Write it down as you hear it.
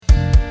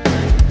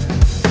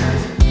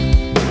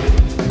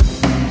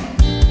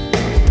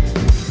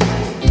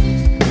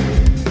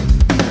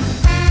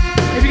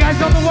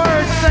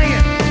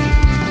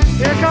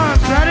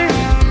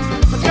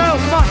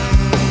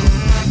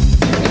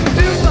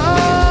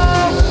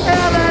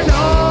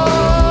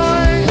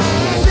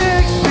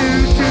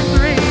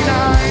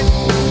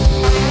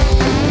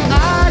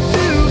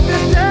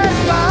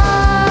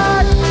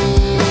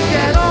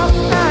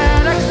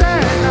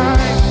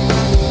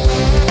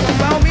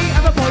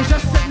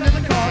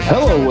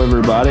Hello,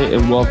 everybody,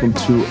 and welcome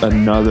to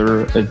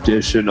another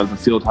edition of the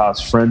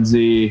Fieldhouse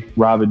Frenzy.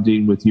 Robin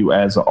Dean with you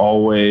as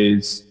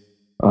always.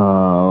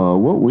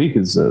 What week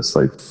is this?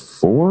 Like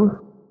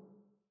 4?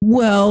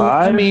 Well,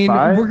 Five?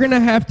 We're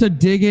gonna have to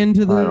dig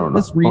into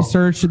this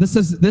research. This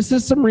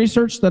is some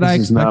research that I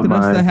expected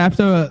us to have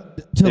to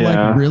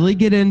like really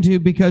get into,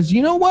 because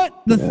you know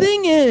what the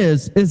thing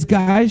is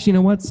guys, you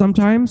know what?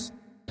 Sometimes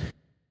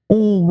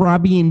old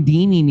Robbie and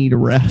Deanie need a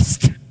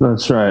rest.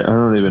 That's right. I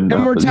don't even know.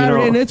 And we're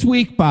tired, and it's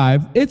week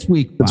 5. It's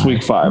week 5. It's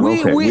week 5.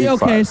 Week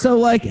 5. So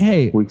like,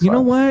 hey, you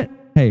know what?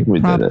 Hey,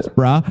 we props, did it.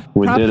 brah. Props,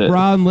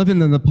 brah, and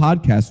living in the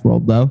podcast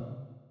world, though.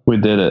 We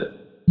did it.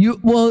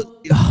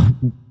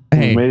 Hey,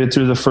 we made it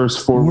through the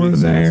first 4 weeks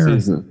of the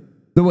season.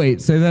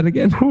 Wait, say that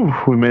again. Whew,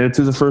 we made it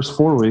through the first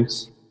 4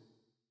 weeks.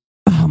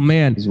 Oh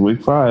man, it's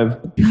week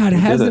 5. God,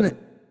 hasn't it?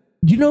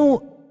 You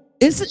know,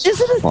 is it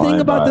a thing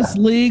about this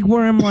league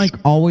where I'm like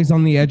always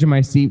on the edge of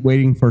my seat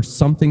waiting for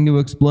something to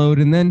explode,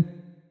 and then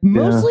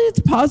mostly it's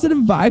positive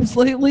vibes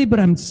lately, but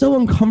I'm so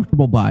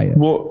uncomfortable by it.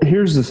 Well,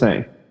 here's the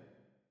thing.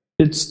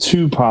 It's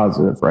too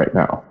positive right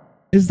now.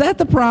 Is that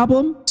the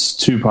problem? It's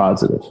too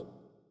positive.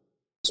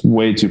 It's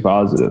way too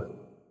positive.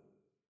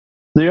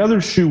 The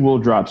other shoe will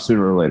drop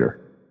sooner or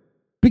later.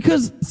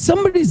 Because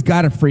somebody's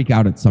got to freak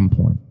out at some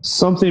point.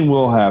 Something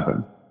will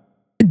happen.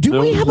 Do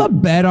we have a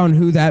bet on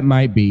who that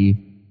might be?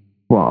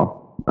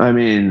 Well, I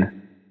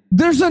mean,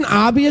 there's an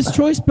obvious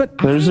choice, but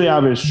there's the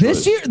obvious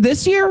choice.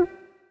 This year,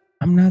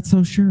 I'm not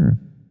so sure.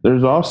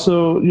 There's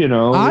also, you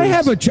know, I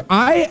have a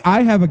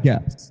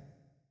guess.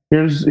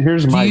 Here's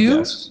my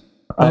guess.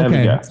 I have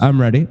a guess.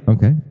 I'm ready.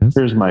 Okay. Yes.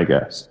 Here's my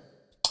guess.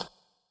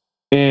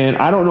 And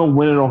I don't know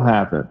when it'll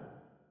happen.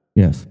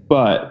 Yes.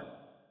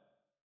 But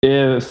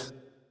if,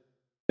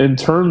 in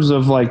terms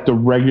of like the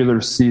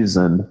regular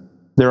season,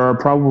 there are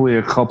probably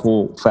a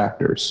couple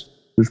factors.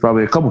 There's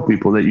probably a couple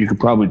people that you could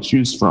probably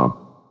choose from.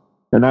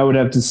 And I would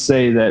have to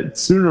say that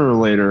sooner or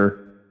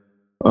later,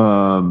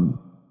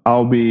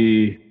 I'll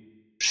be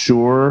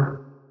sure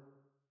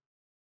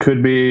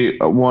could be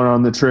one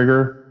on the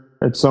trigger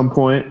at some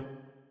point.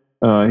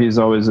 He's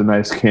always a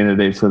nice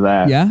candidate for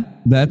that. Yeah,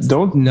 that's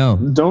don't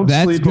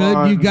that's sleep good.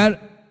 on. You got.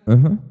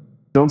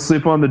 Don't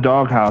sleep on the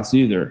doghouse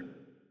either.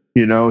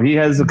 You know, he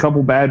has a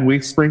couple bad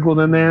weeks sprinkled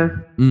in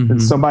there,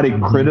 and somebody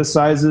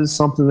criticizes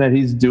something that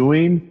he's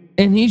doing,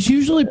 and he's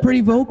usually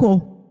pretty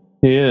vocal.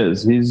 He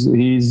is.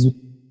 He's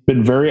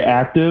been very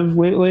active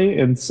lately,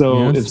 and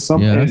so if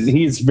something,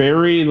 he's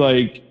very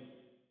like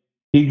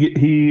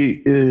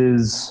he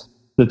is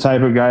the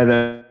type of guy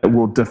that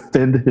will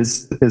defend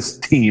his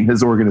team,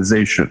 his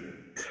organization.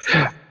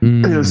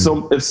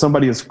 If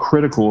somebody is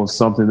critical of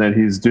something that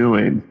he's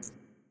doing,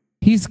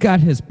 he's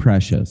got his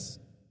precious.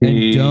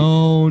 He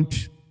will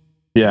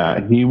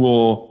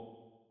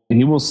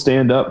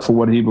stand up for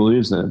what he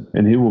believes in,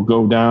 and he will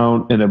go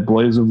down in a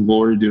blaze of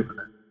glory doing it.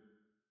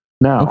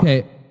 Now,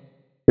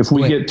 if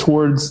we get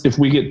towards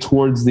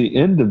the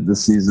end of the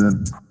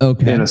season,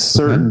 and a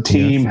certain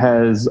team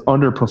has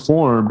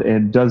underperformed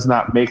and does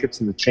not make it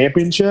to the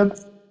championship,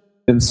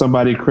 and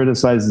somebody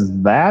criticizes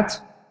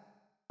that,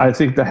 I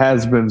think the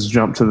has-beens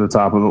jump to the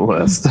top of the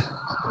list.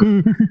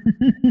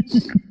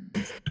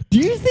 Do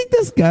you think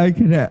this guy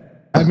could have...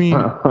 I mean,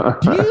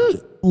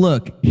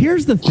 look,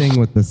 here's the thing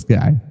with this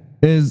guy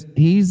is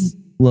he's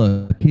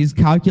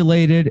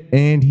calculated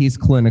and he's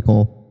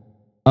clinical.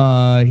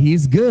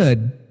 He's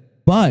good,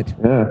 but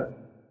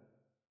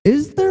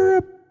is there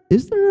a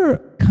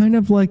kind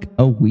of like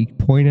a weak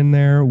point in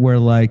there where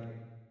like,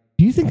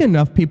 do you think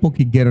enough people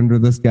could get under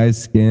this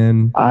guy's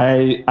skin?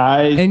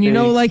 And you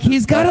know, like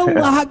he's got a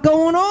lot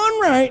going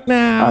on right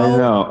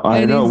now.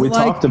 I know. We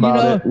talked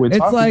about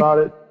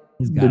it.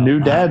 The new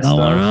dad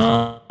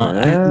stuff.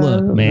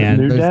 Look, man,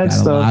 the new dad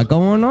stuff. A lot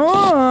going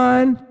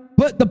on.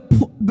 But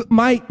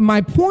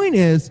my point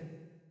is,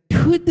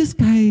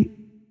 can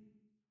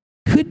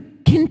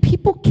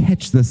people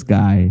catch this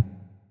guy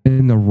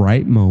in the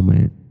right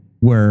moment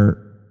where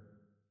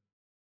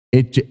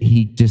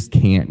he just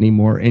can't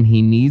anymore, and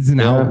he needs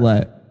an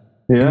outlet.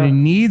 Yeah. And he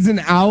needs an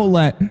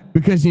outlet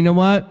because you know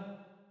what?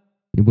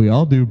 We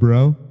all do,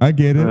 bro. I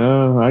get it.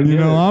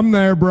 I'm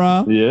there,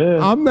 bro.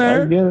 Yeah. I'm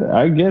there.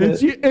 I get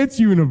it.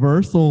 It's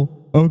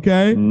universal,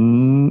 okay?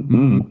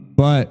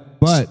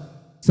 But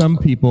some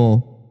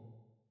people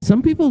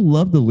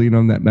love to lean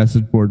on that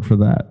message board for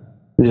that.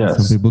 Yes.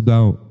 Some people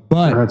don't.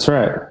 But that's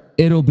right.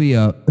 It'll be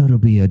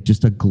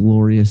just a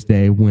glorious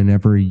day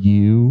whenever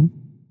you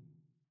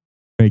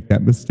make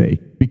that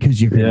mistake, because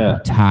you're gonna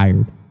be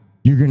tired.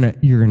 You're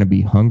gonna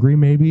be hungry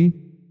maybe,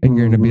 and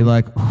you're gonna be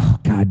like, oh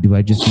God, do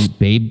I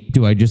just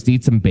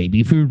eat some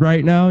baby food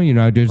right now? You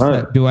know,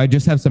 do I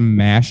just have some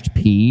mashed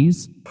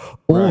peas,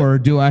 or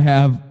do I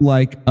have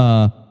like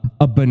a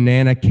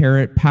banana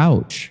carrot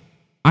pouch?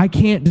 I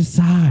can't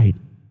decide.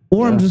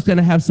 Or I'm just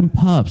gonna have some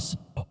puffs.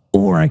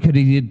 Or I could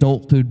eat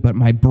adult food, but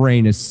my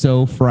brain is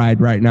so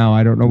fried right now.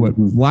 I don't know what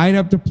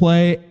lineup to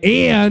play,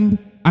 and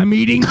I'm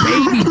eating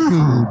baby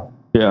food.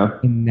 Yeah.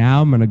 And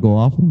now I'm going to go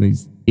off on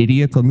these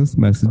idiots on this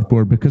message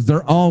board because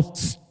they're all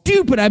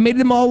stupid. I made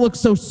them all look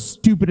so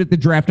stupid at the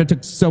draft. I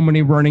took so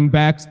many running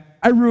backs.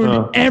 I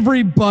ruined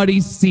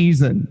everybody's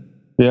season.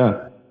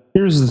 Yeah.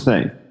 Here's the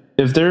thing.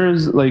 If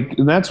there's like,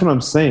 and that's what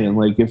I'm saying.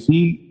 Like, if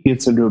he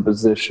gets into a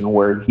position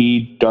where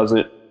he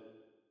doesn't,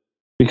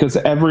 because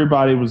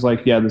everybody was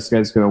like, yeah, this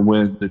guy's going to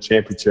win the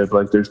championship.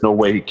 Like, there's no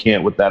way he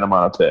can't with that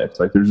amount of picks.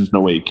 Like, there's just no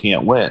way he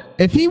can't win.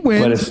 If he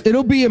wins,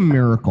 it'll be a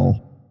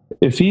miracle.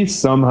 If he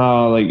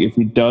somehow, like, if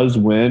he does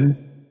win,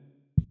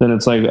 then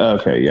it's like,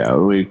 okay, yeah,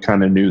 we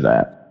kind of knew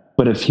that.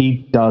 But if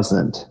he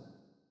doesn't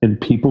and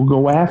people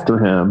go after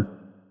him,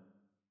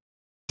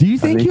 do you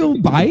think he'll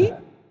bite?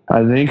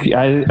 I think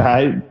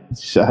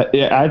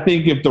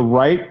if the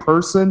right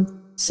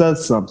person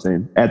says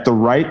something at the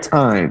right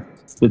time,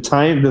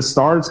 the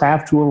stars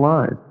have to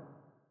align.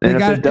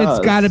 And it's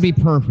got to be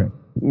perfect.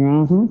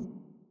 Mm-hmm.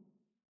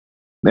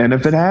 And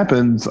if it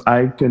happens,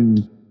 I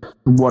can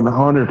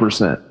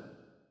 100%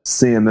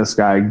 seeing this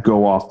guy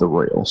go off the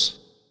rails.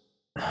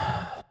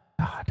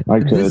 God. I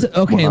could.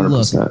 Okay,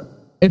 100%. look.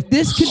 If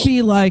this could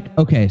be like,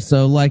 okay,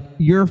 so like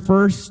your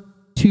first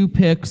 2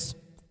 picks,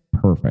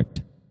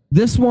 perfect.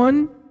 This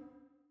one,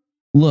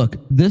 look,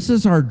 this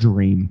is our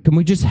dream. Can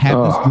we just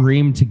have this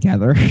dream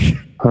together?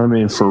 I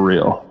mean, for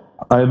real.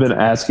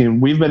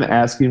 We've been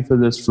asking for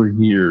this for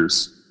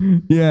years.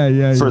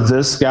 Yeah. For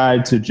this guy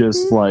to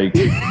just like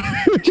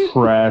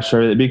trash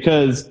everything.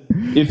 Because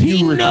if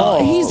you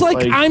recall, he's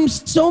like, I'm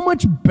so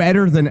much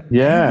better than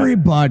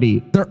everybody.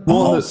 They're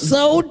all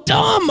so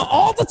dumb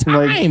all the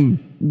time.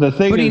 Like, the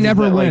thing but he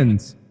never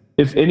wins.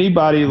 If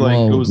anybody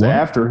goes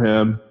after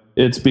him,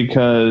 it's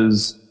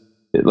because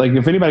like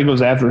if anybody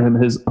goes after him,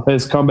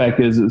 his comeback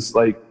is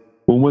like,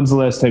 well, when's the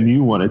last time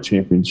you won a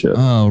championship?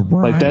 Oh,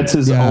 right. Like that's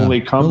his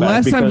only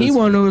comeback. The last time he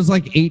won, it was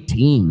like 8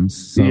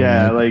 teams. So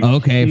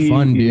okay,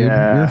 fun, dude.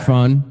 Yeah, you're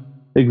fun.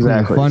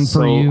 Exactly. Fun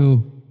for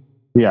you.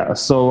 Yeah.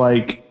 So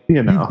like,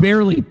 you've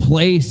barely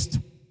placed.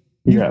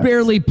 You've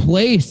barely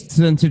placed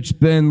since it's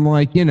been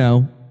like,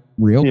 real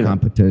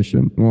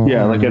competition. Well,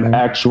 like an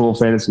actual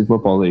fantasy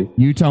football league.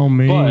 You tell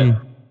me.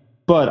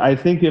 But I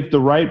think if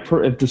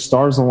the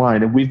stars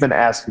align, and we've been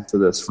asking for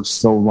this for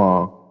so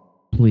long,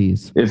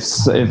 please. If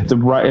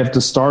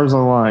the stars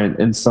align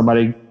and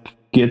somebody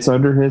gets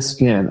under his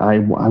skin, I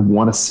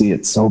want to see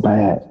it so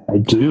bad. I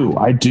do.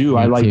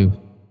 I like. Too.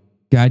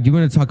 God, you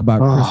want to talk about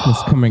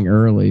Christmas coming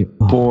early?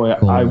 Boy,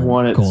 I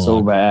want it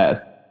so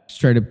bad.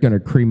 Straight up gonna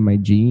cream my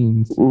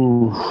jeans.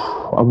 Ooh,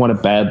 I want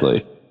it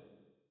badly.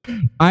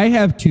 I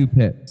have 2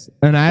 picks,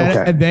 and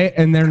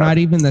they're not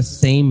even the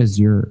same as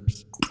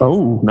yours.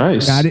 Oh,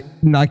 nice.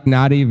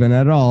 Not even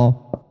at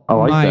all. I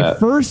like that. My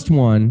first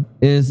one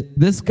is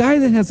this guy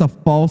that has a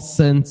false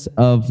sense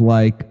of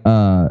like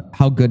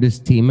how good his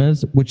team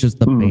is, which is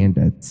the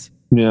Bandits.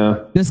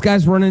 Yeah. This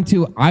guy's run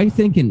into, I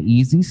think, an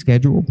easy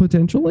schedule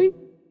potentially.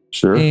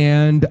 Sure.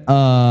 And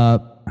I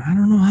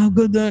don't know how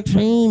good that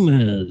team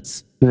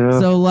is. Yeah.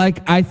 So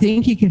like I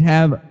think he could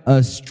have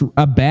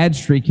a bad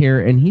streak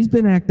here, and he's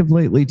been active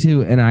lately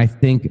too. And I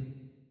think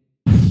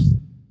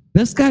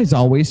this guy's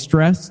always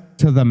stressed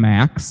to the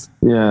max.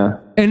 Yeah.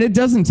 And it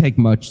doesn't take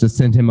much to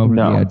send him over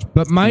the edge.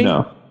 But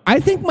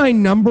I think my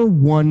number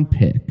 1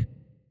 pick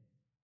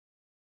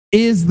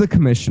is the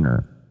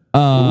commissioner.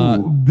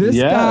 This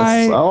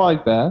guy. I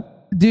like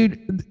that.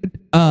 Dude,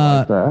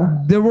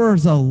 there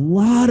was a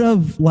lot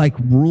of like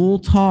rule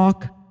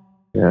talk.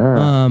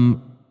 Yeah.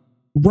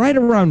 Right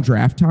around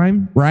draft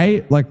time,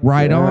 right? Like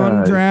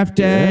on draft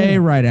day,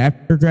 right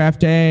after draft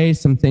day,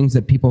 some things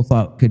that people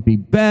thought could be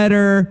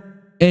better.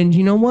 And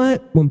you know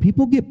what? When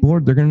people get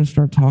bored, they're going to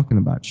start talking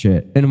about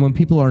shit. And when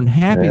people aren't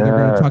happy, they're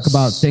going to talk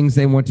about things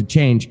they want to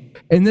change.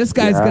 And this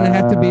guy's going to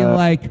have to be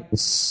like,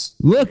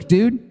 look,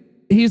 dude.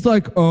 He's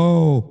like,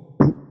 oh,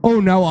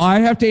 now I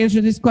have to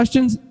answer these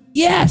questions?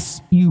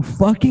 Yes, you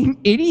fucking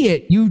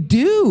idiot. You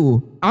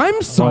do.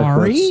 I'm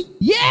sorry.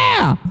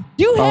 Yeah.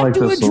 You have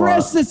to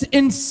address this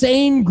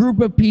insane group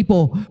of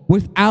people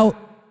without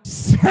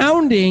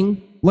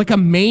sounding like a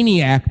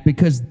maniac,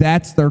 because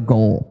that's their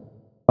goal.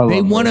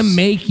 They want to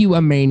make you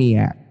a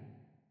maniac.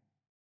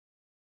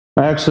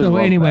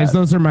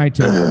 Those are my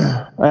 2.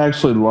 I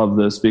actually love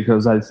this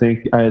because I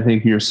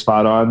think you're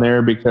spot on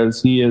there,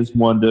 because he is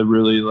one to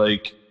really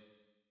like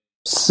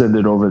send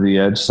it over the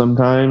edge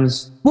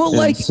sometimes. Well,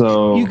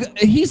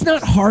 he's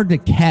not hard to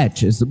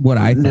catch, is what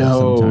I think.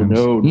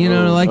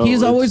 Sometimes.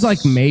 He's always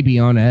like maybe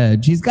on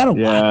edge. He's got a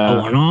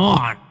lot going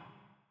on.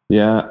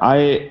 Yeah,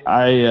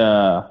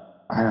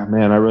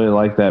 man, I really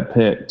like that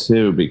pick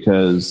too,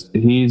 because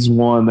he's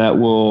one that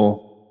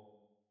will.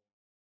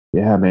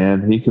 Yeah,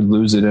 man, he could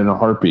lose it in a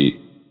heartbeat.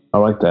 I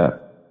like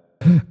that.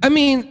 I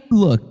mean,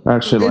 look, I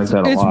actually like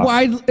that a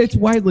lot. It's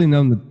widely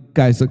known the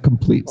guy's a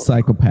complete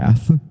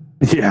psychopath.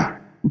 Yeah.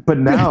 But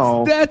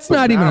now that's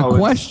not even a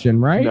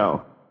question, right?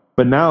 No.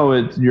 But now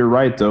you're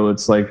right though.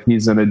 It's like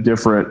he's in a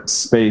different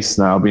space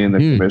now, being the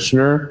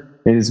commissioner,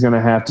 and he's going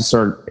to have to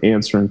start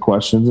answering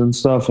questions and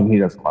stuff, and he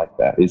doesn't like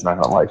that. He's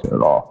not going to like it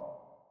at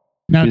all.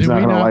 Now, he's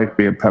not going to like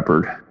being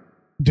peppered.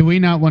 Do we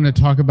not want to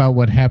talk about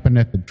what happened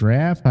at the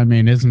draft? I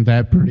mean, isn't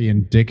that pretty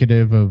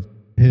indicative of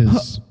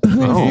his Who's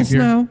this behavior.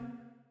 now?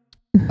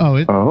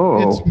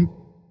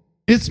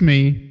 It's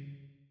me.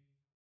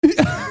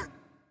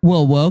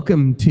 Well,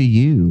 welcome to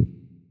you.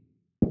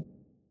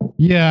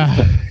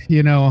 Yeah,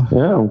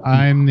 Yeah.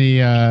 I'm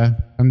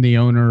the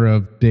owner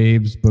of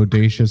Dave's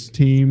Bodacious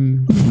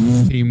Team.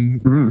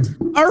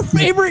 Our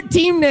favorite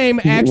team name,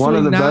 One actually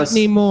of the not best-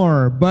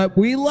 anymore, but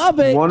we love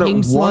it.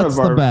 King Slut's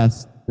the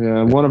best.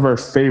 Yeah, one of our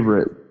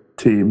favorite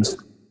teams.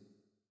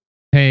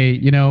 Hey,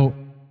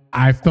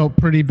 I felt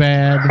pretty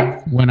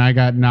bad when I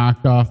got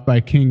knocked off by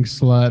King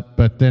Slut,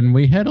 but then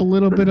we had a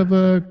little bit of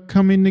a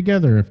coming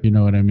together, if you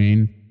know what I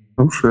mean.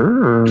 Oh,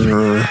 sure.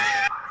 Oh,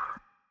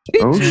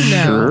 you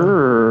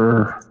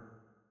know?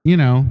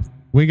 sure.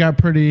 We got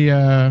pretty,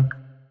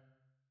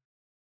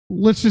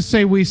 let's just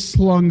say we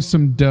slung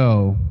some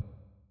dough.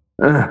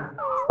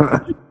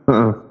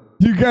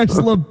 You guys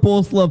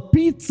both love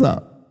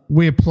pizza.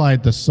 We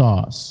applied the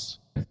sauce.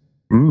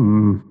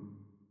 Mm.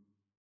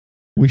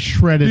 We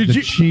shredded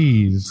the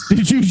cheese.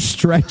 Did you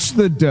stretch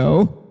the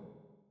dough?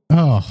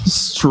 Oh,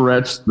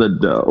 Stretch the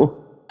dough.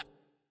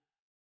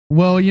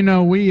 well, we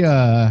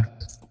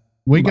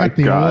got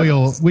the God.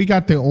 oil. We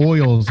got the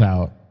oils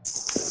out.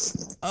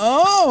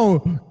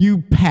 Oh,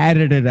 you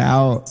patted it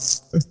out.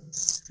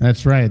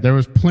 That's right. There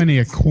was plenty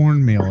of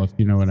cornmeal, if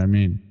you know what I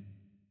mean.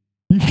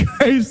 You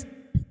guys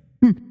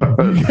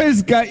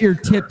got your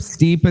tips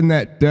deep in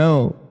that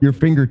dough, your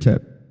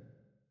fingertip.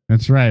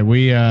 That's right.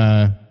 We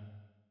had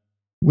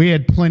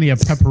plenty of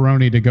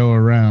pepperoni to go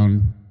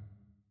around.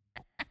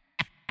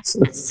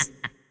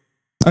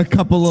 A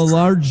couple of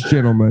large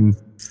gentlemen.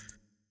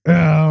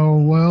 Oh,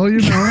 well,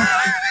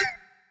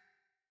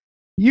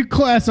 you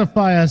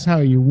classify us how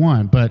you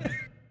want, but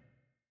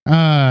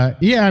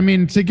yeah, I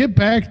mean, to get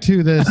back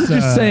to this,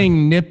 Just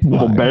saying nip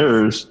Little wise.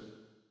 bears.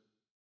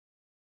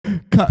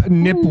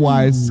 Nip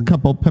wise,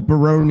 couple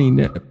pepperoni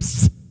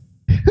nips.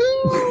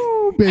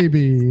 ooh,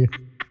 baby.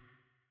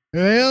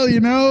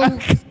 Well,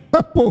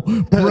 Couple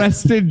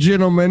breasted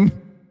gentlemen.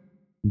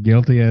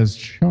 guilty as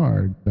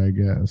charged, I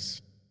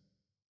guess.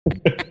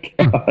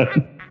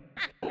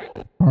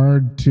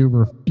 Hard to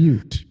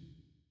refute.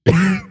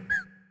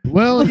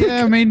 Well,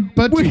 yeah, I mean,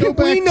 but to go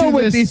back We know to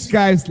what this, these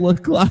guys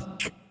look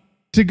like.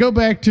 to go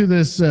back to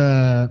this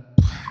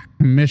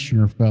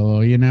commissioner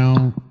fellow,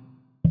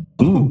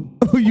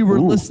 Oh, you were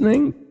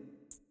listening?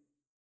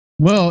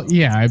 Well,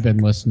 yeah, I've been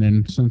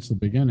listening since the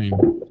beginning.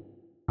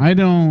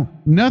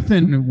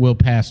 Nothing will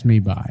pass me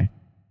by.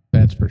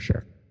 That's for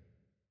sure.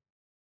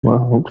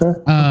 Well,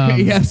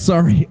 okay. Yeah,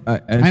 sorry.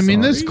 I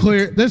mean, this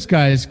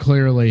guy is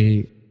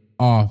clearly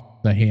off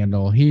the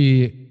handle.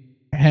 He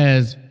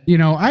has,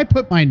 I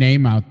put my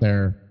name out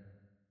there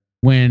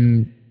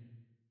when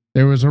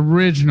there was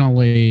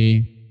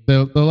originally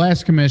the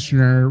last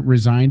commissioner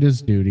resigned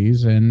his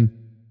duties, and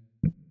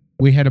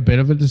we had a bit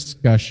of a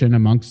discussion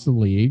amongst the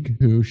league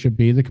who should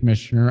be the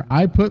commissioner.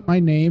 I put my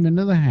name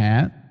into the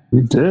hat.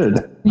 You did.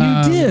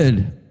 You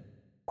did.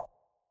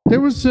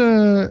 There was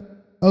a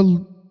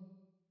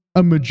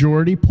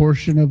majority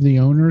portion of the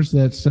owners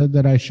that said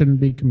that I shouldn't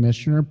be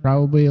commissioner,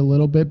 probably a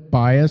little bit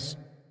biased,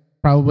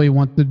 probably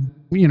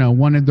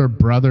wanted their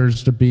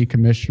brothers to be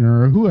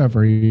commissioner or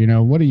whoever,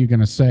 what are you going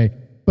to say?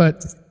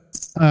 But,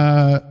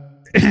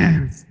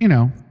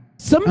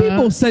 Some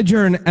people said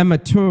you're an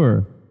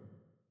amateur.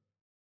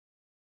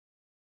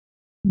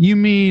 You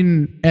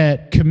mean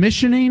at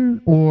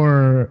commissioning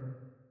or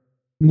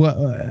what?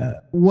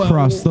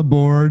 Across the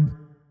board.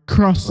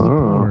 Across the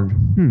board.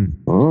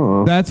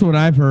 Oh. That's what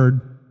I've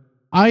heard.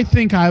 I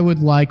think I would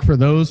like for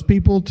those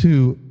people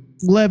to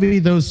levy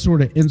those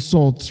sort of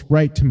insults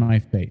right to my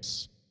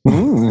face.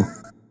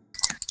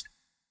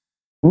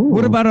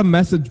 What about a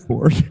message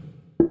board?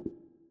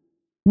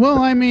 Well,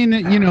 I mean,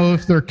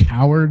 if they're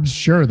cowards,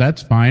 sure,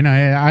 that's fine.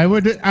 I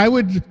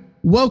would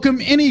welcome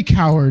any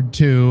coward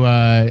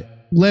to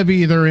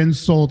levy their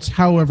insults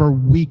however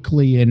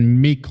weakly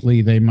and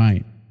meekly they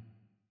might.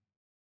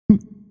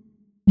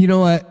 You know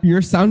what?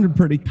 You're sounding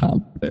pretty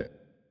confident.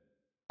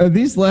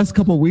 These last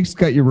couple of weeks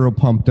got you real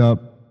pumped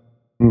up.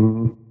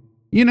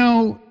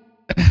 Mm-hmm.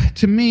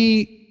 To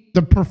me,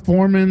 the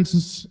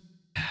performance,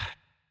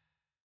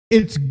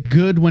 it's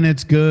good when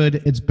it's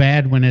good. It's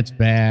bad when it's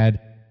bad.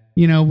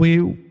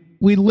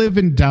 We live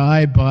and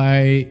die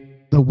by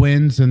the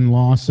wins and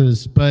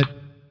losses. But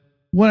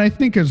what I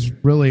think is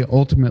really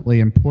ultimately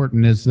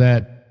important is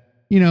that,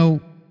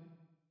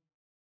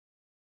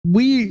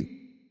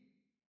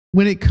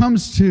 when it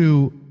comes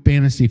to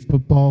fantasy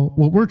football,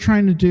 what we're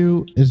trying to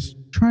do is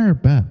try our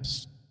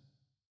best.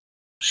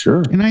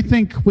 Sure. And I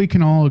think we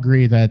can all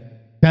agree that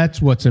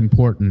that's what's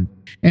important.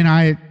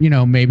 And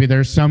maybe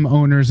there's some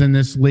owners in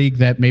this league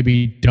that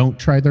maybe don't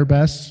try their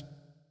best.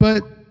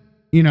 But,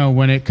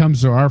 when it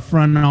comes to our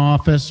front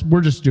office,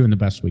 we're just doing the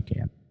best we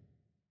can.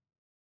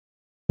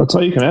 That's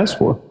all you can ask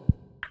for.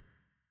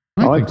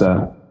 I like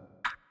that.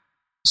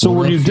 So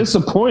were you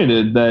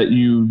disappointed that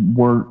you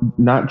weren't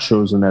not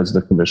chosen as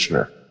the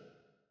commissioner?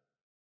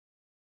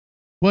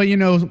 Well,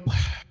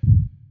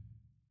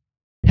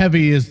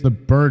 heavy is the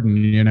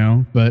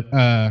burden, but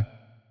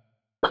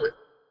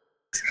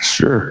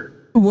Sure.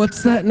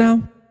 What's that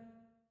now?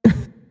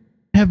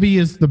 Heavy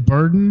is the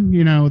burden,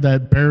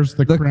 that bears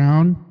the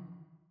crown.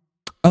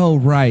 Oh,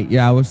 right.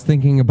 Yeah, I was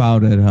thinking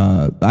about it.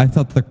 I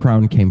thought the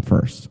crown came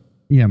first.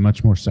 Yeah,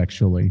 much more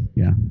sexually.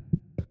 Yeah.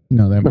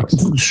 No, that makes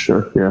sense.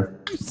 Sure, yeah.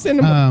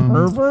 Cinema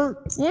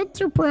pervert? What's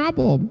your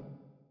problem?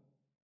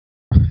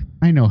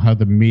 I know how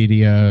the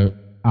media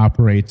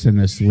operates in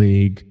this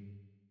league.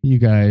 You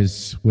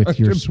guys with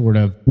your sort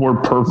of...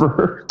 We're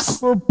perverts.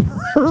 We're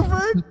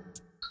pervert?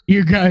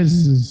 You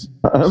guys...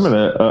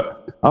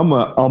 I'm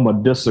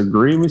gonna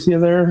disagree with you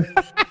there.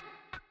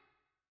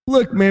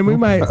 Look, man, we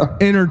might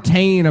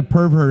entertain a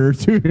pervert or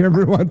two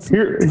every once in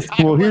a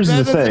while. Well, here's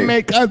the thing. That doesn't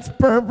make us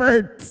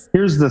perverts.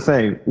 Here's the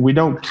thing. We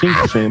don't kink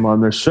shame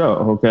on this show,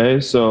 okay?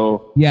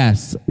 So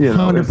yes,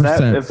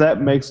 100%. If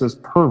that makes us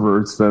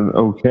perverts, then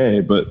okay.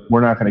 But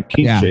we're not going to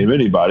kink shame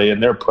anybody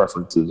and their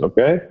preferences,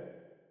 okay?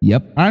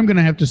 Yep. I'm going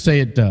to have to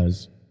say it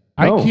does.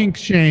 I kink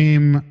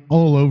shame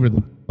all over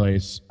the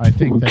place. I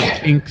think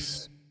that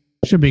kinks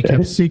should be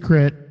kept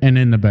secret and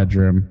in the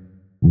bedroom.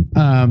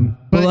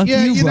 But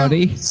you,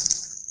 buddy.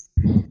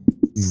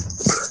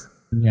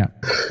 Yeah,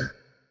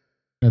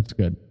 that's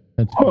good.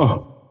 That's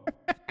good.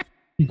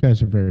 You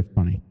guys are very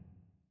funny.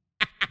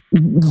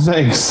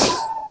 Thanks.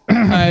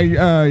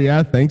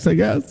 Thanks, I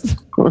guess.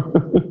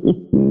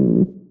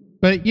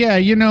 But yeah,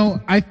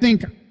 I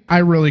think I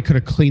really could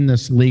have cleaned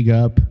this league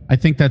up. I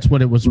think that's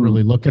what it was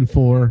really looking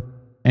for.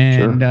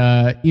 And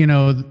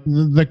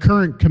the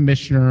current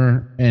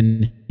commissioner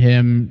and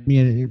him,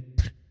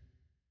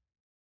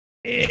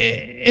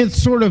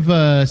 it's sort of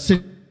a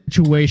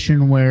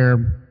situation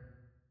where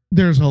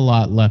there's a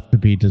lot left to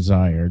be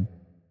desired.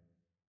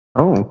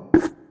 Oh.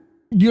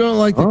 You don't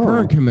like the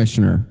current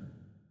commissioner?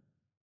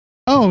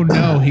 Oh,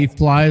 no. He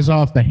flies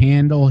off the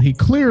handle. He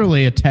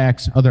clearly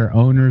attacks other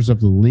owners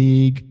of the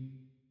league.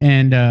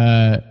 And,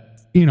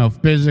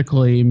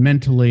 physically,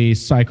 mentally,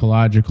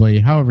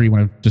 psychologically, however you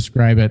want to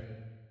describe it,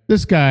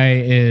 this guy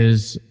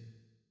is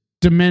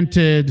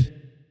demented,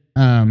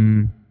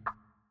 into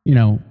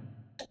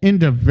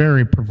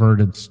very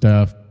perverted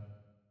stuff.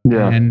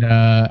 Yeah. And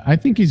I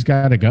think he's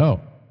got to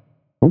go.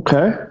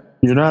 Okay.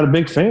 You're not a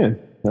big fan.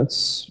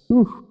 That's...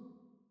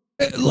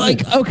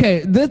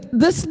 okay,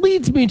 this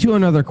leads me to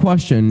another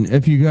question.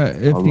 If you guys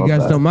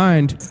don't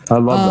mind, I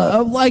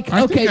love that.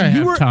 I think I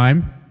have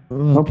time.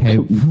 Okay,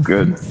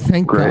 good.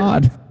 Thank Great.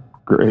 God.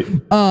 Great.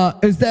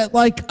 Is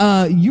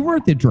that you were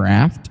at the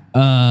draft?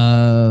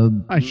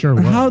 I sure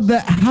was. How'd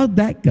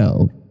that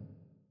go?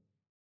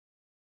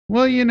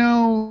 Well,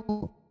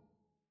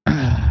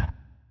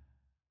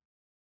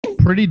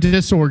 pretty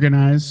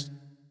disorganized.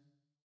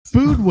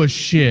 Food was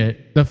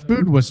shit. The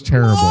food was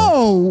terrible.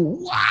 Oh,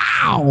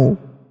 wow.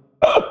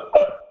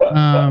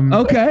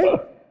 Okay.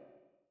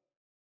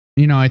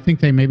 I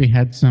think they maybe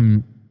had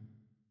some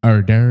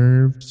hors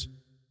d'oeuvres,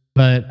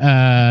 but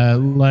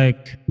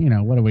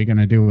what are we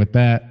gonna do with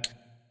that?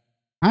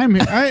 I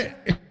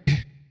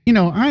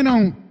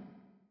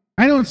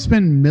don't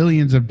spend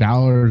millions of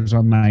dollars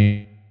on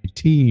my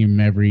team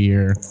every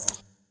year,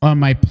 on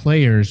my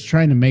players,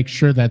 trying to make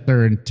sure that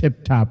they're in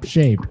tip-top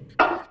shape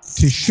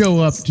to show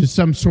up to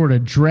some sort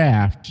of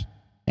draft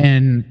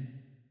and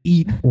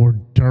eat hors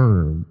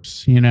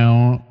d'oeuvres.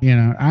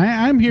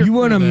 I'm here. You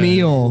want a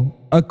meal,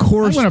 a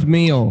coursed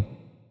meal.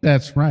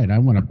 That's right. I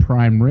want a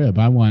prime rib.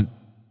 I want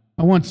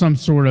some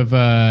sort of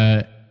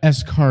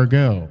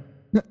escargot.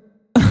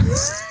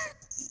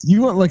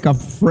 You want like a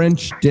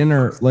French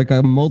dinner, like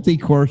a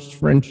multi-course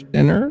French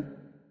dinner?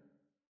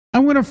 I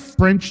want a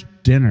French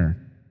dinner.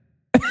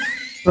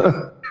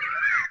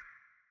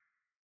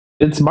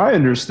 It's my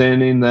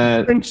understanding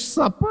that French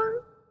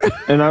supper.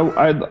 And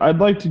I'd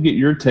like to get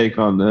your take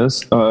on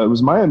this. It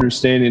was my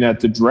understanding at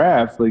the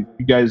draft, like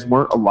you guys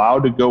weren't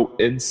allowed to go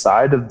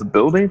inside of the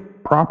building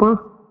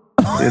proper.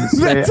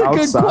 That's a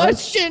good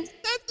question.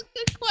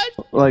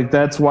 Like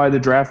that's why the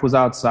draft was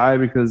outside,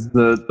 because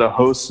the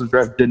hosts of the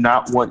draft did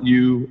not want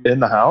you in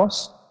the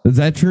house. Is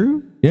that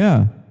true?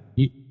 Yeah.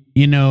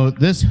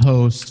 This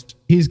host,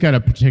 he's got a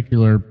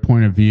particular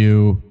point of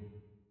view.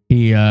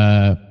 He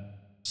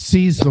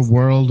sees the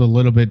world a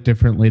little bit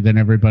differently than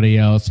everybody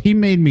else. He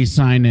made me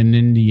sign an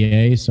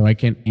NDA, so I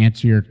can't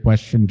answer your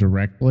question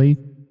directly.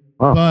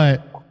 Oh.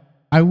 But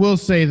I will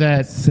say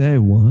that... Say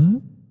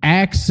what?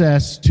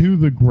 Access to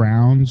the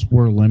grounds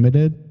were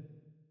limited.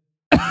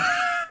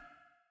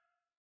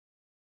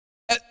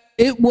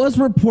 It was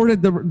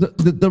reported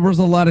that there was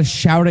a lot of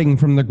shouting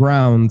from the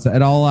grounds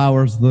at all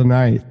hours of the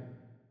night.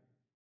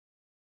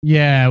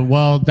 Yeah,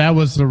 well, that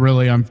was the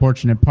really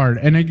unfortunate part.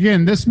 And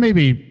again, this may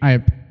be...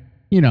 I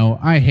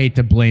hate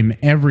to blame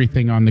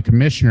everything on the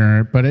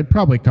commissioner, but it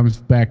probably comes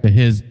back to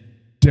his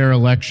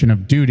dereliction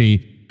of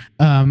duty.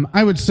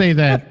 I would say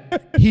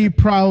that he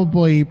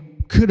probably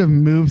could have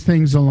moved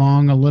things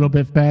along a little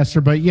bit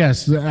faster. But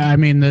yes, I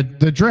mean,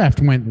 the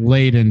draft went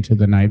late into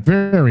the night,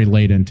 very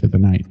late into the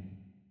night.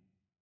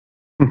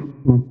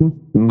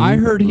 I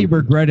heard he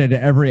regretted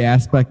every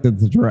aspect of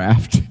the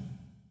draft.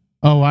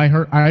 Oh,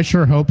 I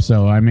sure hope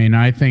so. I mean,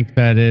 I think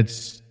that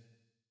it's,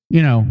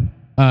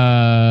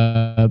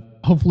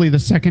 Hopefully the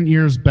second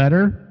year's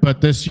better,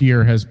 but this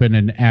year has been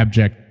an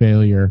abject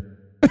failure,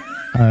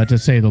 to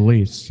say the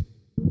least.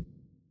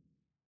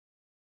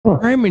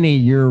 Harmony,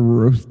 you're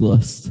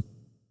ruthless.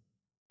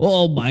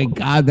 Oh my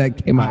God,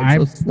 that came out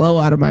so slow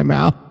out of my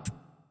mouth.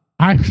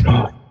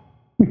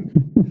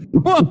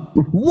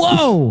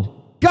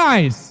 Whoa,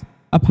 guys,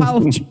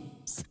 apologies.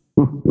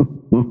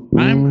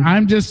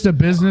 I'm just a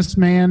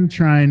businessman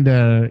trying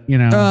to,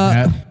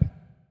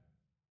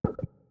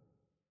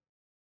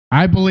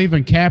 I believe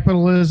in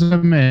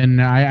capitalism,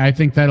 and I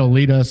think that'll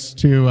lead us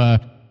to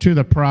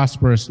the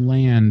prosperous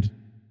land.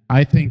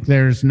 I think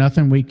there's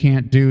nothing we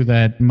can't do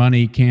that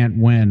money can't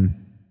win.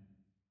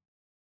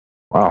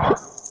 Wow.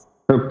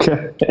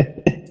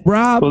 Okay.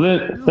 Rob, well,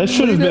 that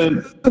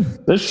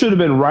should have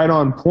been right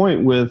on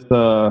point with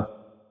the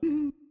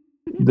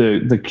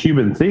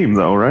Cuban theme,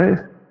 though, right?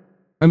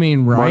 I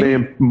mean,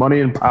 right?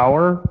 Money and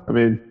power. I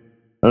mean,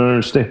 I don't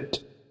understand.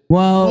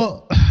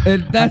 Well, I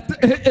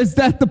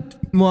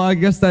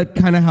guess that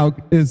kind of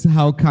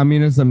how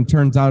communism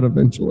turns out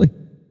eventually.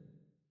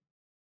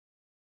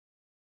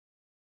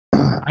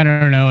 I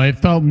don't know. It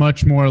felt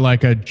much more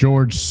like a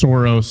George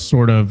Soros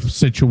sort of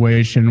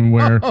situation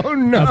where a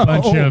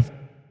bunch of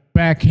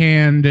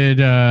backhanded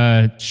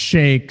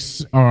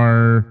sheiks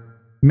are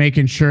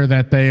making sure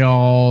that they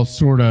all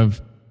sort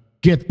of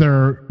get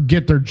their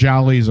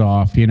jollies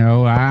off.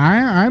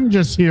 I'm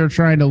just here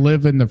trying to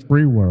live in the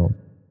free world.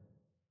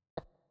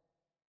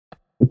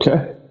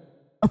 Okay.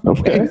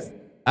 Okay.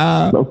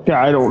 I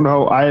don't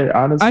know.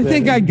 I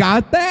think I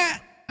got that.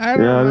 I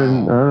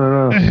don't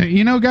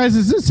know. Guys,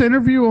 is this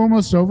interview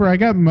almost over? I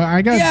got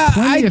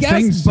plenty of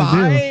things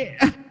to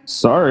do.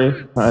 Sorry.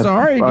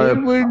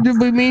 Did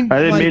we mean? I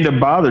didn't mean to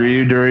bother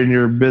you during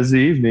your busy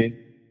evening.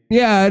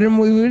 Yeah,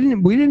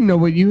 we didn't know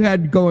what you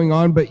had going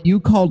on, but you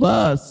called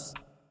us.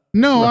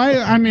 No,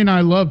 I mean, I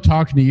love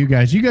talking to you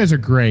guys. You guys are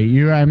great.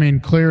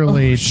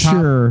 Clearly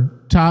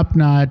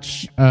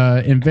top-notch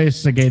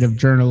investigative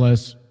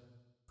journalists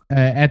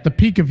at the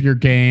peak of your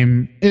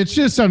game. It's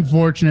just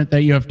unfortunate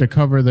that you have to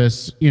cover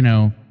this,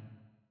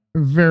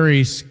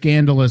 very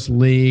scandalous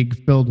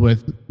league filled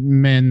with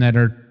men that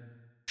are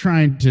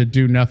trying to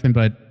do nothing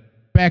but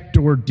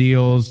backdoor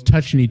deals,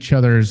 touching each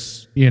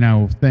other's,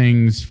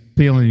 things,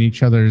 feeling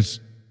each other's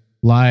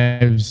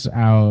lives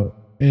out.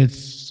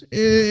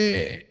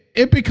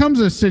 It becomes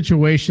a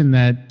situation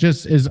that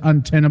just is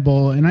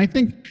untenable, and I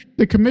think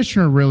the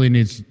commissioner really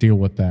needs to deal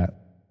with that.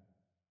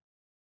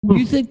 Do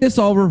you think this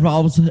all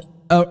revolves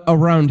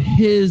around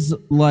his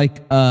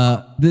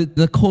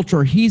the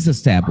culture he's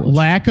established?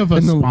 Lack of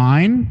a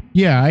spine?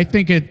 Yeah, I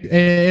think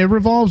it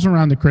revolves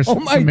around the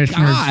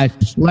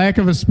commissioner's lack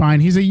of a spine.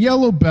 He's a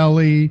yellow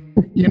belly,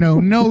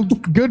 no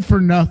good for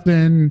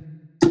nothing.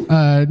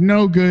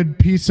 No good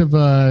piece of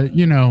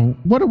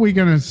what are we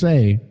going to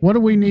say? What do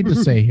we need to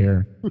say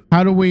here?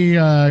 How do we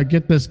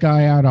get this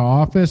guy out of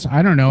office?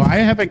 I don't know. I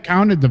haven't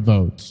counted the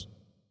votes.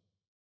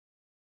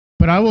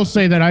 But I will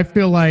say that I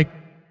feel like,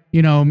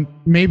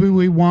 maybe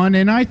we won,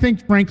 and I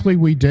think, frankly,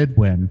 we did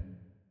win.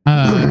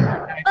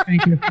 I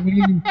think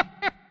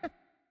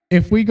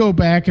if we go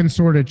back and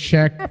sort of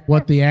check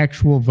what the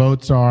actual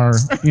votes are,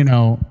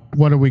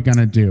 what are we going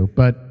to do?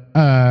 But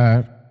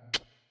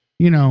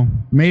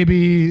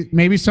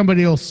maybe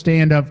somebody will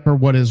stand up for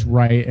what is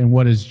right and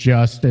what is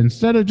just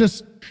instead of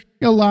just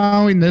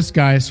allowing this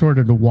guy sort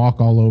of to walk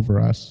all over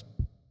us.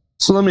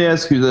 So let me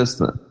ask you this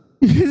then.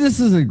 This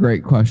is a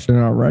great question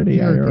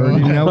already. I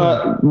already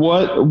know.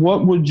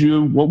 What would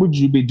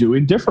you be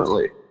doing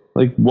differently?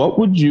 Like, what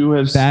would you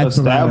have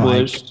established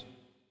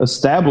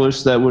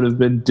that would have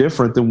been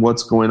different than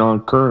what's going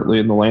on currently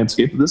in the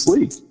landscape of this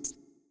league?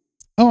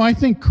 Oh, I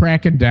think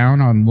cracking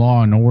down on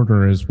law and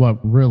order is what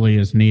really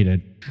is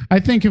needed. I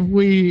think if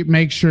we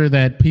make sure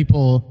that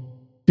people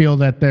feel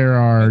that there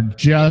are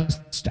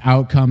just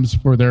outcomes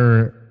for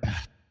their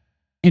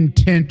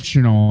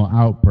intentional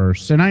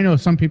outbursts, and I know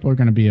some people are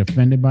going to be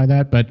offended by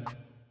that, but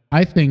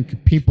I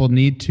think people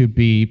need to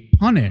be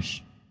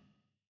punished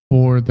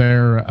for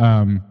their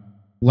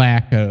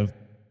lack of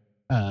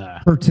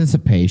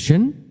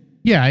participation.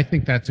 Yeah, I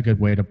think that's a good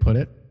way to put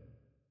it.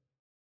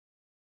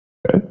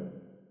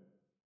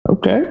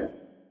 Okay.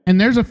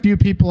 And there's a few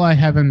people I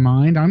have in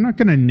mind. I'm not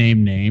going to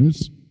name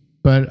names,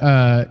 but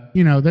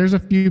there's a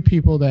few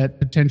people that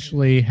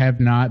potentially have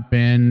not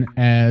been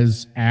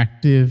as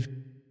active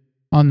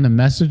on the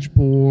message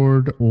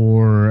board,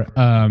 or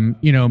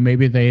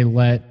maybe they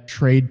let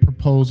trade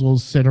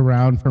proposals sit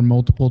around for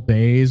multiple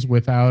days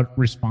without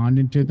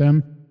responding to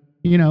them.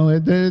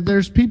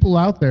 There's people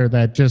out there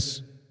that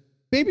just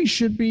maybe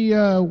should be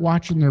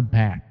watching their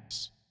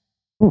backs.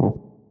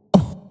 Oh.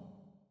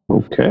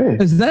 Okay.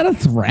 Is that a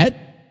threat?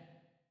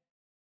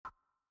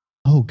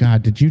 Oh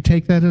God, did you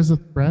take that as a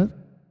threat?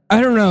 I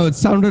don't know. It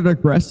sounded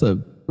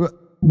aggressive.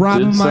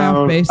 Rob, am I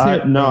off base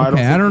here? No,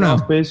 okay, I don't know.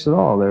 Off base at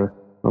all there.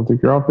 I don't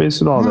think you're off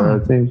base at all there. I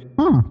think.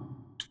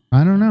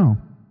 I don't know.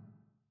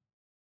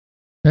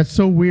 That's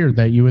so weird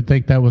that you would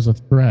think that was a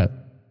threat.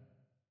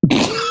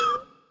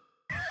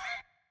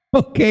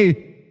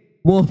 Okay.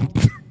 Well,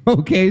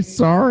 Okay,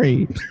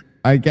 sorry.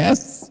 I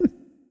guess.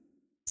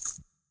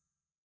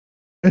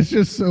 It's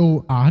just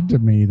so odd to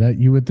me that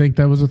you would think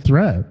that was a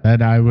threat,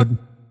 that I would.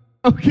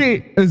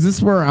 Okay, is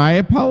this where I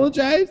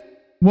apologize?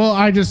 Well,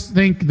 I just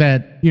think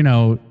that,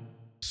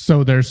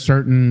 so there's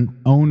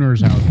certain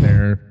owners out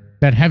there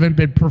that haven't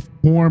been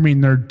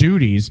performing their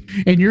duties,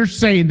 and you're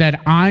saying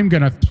that I'm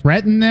going to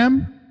threaten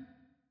them?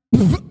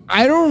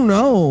 I don't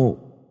know.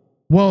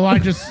 Well, I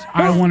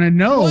want to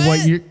know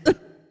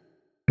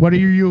what are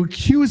you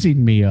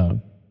accusing me of?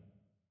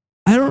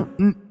 I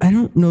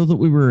don't know that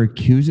we were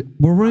accusing.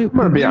 I'm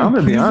gonna be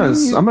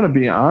honest. I'm gonna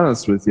be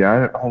honest with you.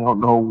 I don't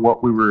know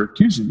what we were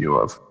accusing you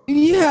of.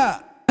 Yeah,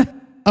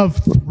 of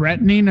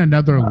threatening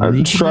another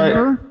league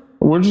member.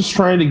 We're just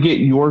trying to get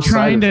your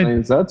side of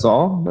things. That's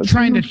all.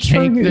 Trying to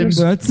take them.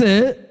 That's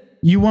it.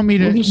 You want me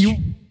to?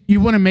 You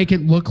want to make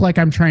it look like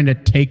I'm trying to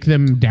take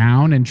them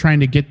down and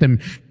trying to get them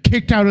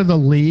kicked out of the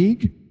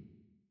league?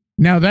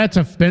 Now that's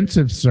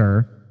offensive,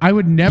 sir. I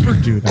would never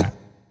do that.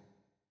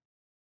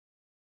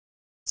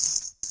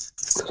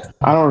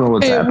 I don't know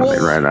what's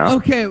happening right now.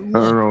 Okay. I don't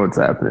know what's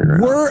happening right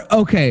now. We're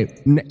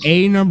okay.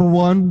 Number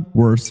one,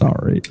 we're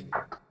sorry.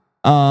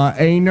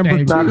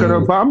 Number two,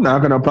 I'm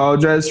not gonna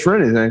apologize for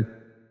anything.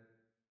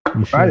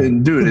 I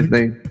didn't do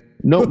anything.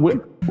 No,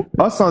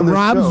 us on this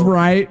Rob's show,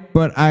 right,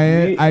 but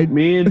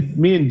me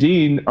and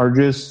Dean are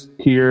just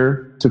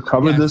here to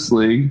cover this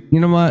league. You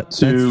know what?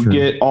 To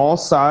get all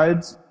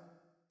sides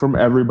from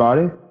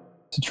everybody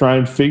to try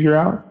and figure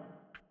out,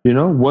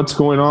 what's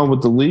going on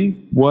with the league,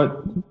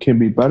 what can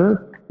be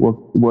better,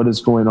 what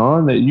is going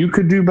on that you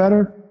could do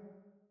better.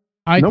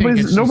 I think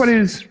it's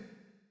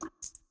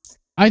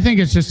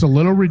just a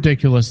little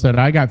ridiculous that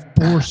I got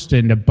forced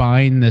into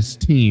buying this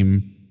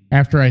team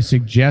after I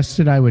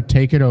suggested I would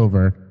take it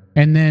over.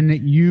 And then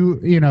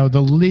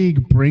the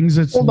league brings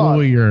its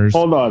lawyers.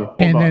 Hold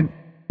on.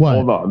 What?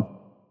 Hold on.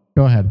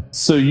 Go ahead.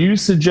 So you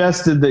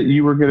suggested that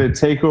you were going to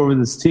take over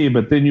this team,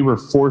 but then you were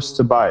forced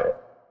to buy it.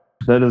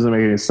 That doesn't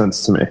make any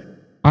sense to me.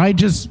 I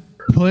just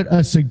put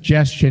a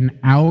suggestion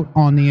out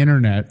on the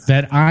internet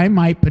that I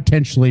might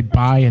potentially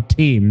buy a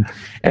team.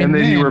 And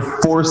then you were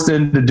forced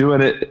into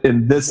doing it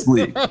in this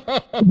league.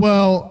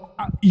 Well,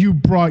 you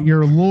brought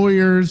your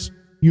lawyers.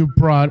 You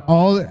brought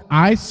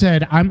I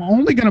said, I'm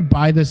only going to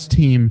buy this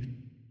team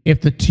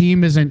if the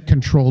team isn't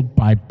controlled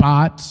by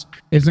bots,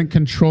 isn't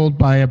controlled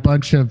by a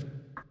bunch of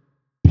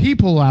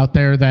people out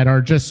there that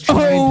are just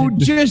trying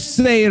to... just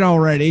say it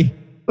already.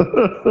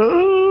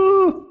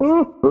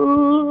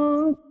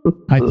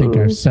 I think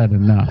I've said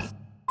enough.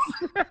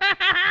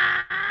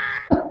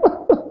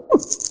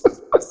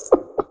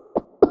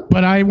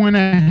 But I went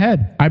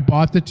ahead. I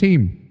bought the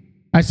team.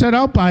 I said,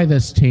 I'll buy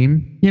this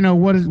team.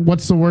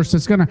 What's the worst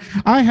it's going to...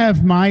 I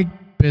have my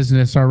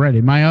business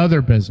already, my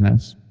other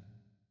business.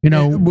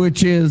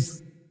 Which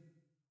is...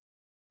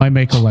 I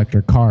make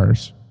electric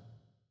cars.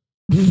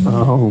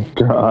 Oh,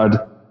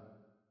 God.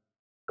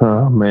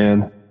 Oh,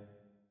 man.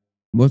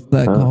 What's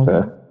that called?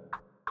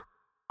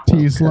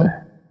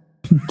 Tesla.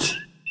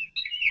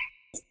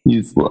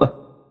 Tesla.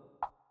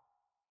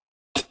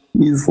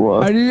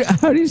 How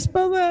do you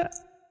spell that?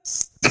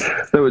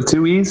 So with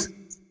two E's?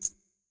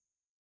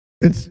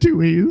 It's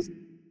two E's.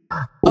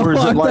 Or is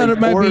I thought it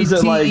might be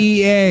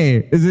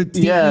TEA. Is it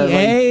TEA? Yeah,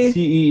 like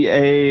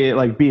TEA,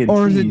 like being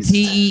or is teased. it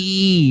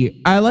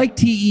TEE? I like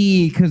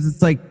TEE because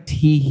it's like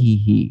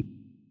tee.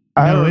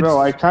 I don't know.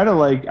 I kind of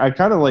like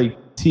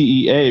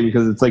TEA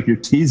because it's like you're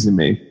teasing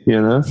me,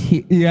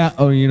 Yeah.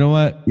 Oh, you know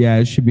what? Yeah,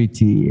 it should be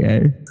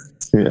TEA.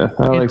 Yeah,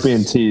 I like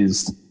being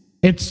teased.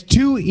 It's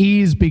two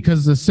E's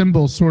because the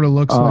symbol sort of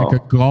looks like a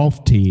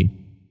golf tee.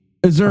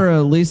 Is there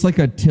at least like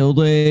a tilde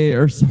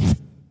or something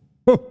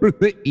over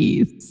the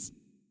E's?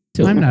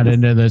 I'm not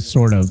into this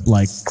sort of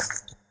like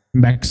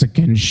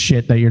Mexican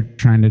shit that you're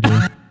trying to do.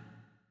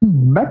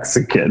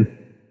 Mexican?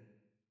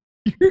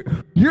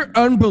 You're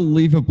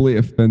unbelievably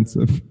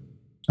offensive.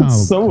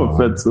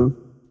 Offensive.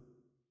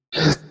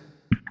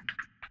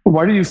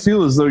 Why do you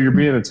feel as though you're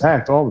being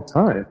attacked all the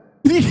time?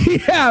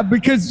 Yeah,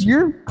 because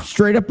you're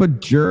straight up a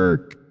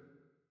jerk.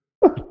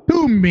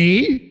 Who,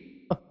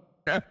 me?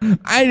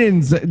 I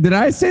didn't say... Did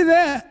I say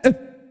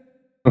that?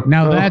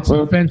 Now that's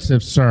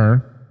offensive,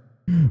 sir.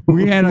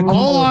 We had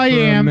all I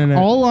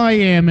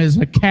am is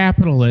a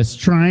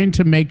capitalist trying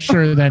to make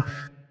sure that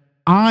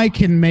I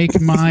can make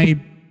my,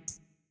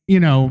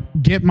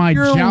 get my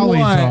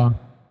jollies off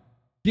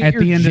at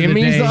the end of the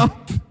day.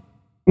 Off?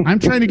 I'm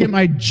trying to get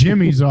my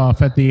jimmies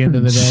off at the end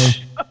of the day.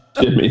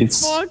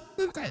 Jimmies.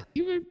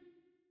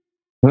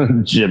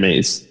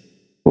 Jimmies.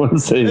 What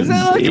is it? Is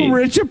that like a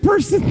rich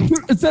person?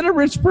 Is that a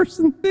rich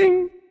person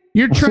thing?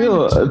 You're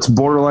trying. It's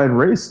borderline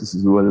racist,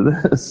 is what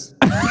it is.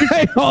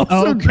 I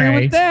also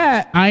agree with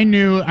that. I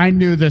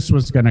knew this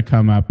was going to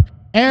come up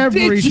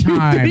every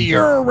time.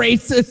 You're a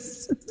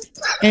racist.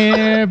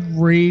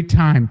 Every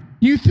time.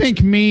 You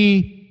think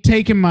me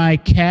taking my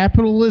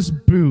capitalist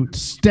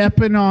boots,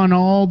 stepping on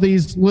all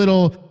these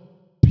little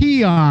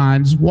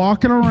peons,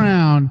 walking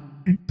around,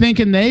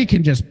 thinking they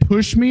can just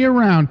push me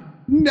around?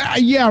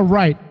 Yeah,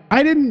 right.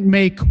 I didn't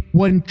make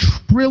 $1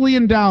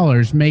 trillion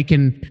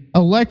making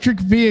electric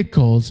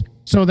vehicles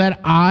so that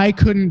I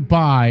couldn't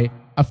buy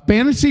a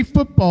fantasy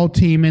football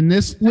team in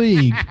this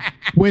league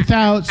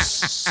without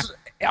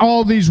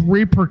all these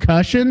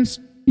repercussions.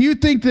 You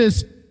think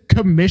this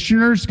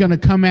commissioner's going to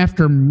come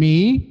after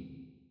me?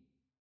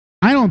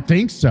 I don't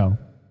think so.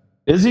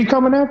 Is he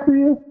coming after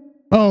you?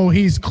 Oh,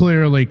 he's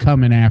clearly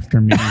coming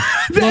after me.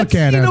 Look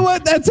at him. You know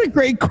what? That's a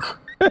great.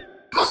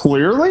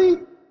 Clearly?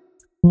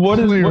 What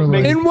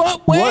makes, in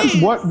what way?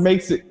 What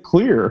makes it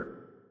clear?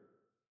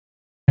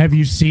 Have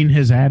you seen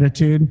his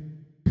attitude?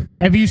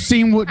 Have you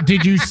seen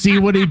did you see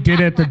what he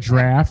did at the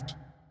draft?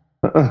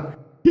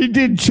 He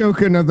did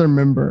choke another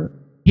member.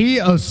 He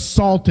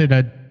assaulted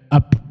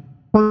a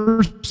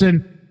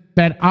person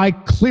that I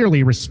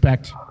clearly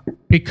respect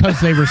because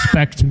they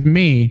respect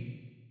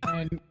me.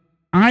 And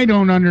I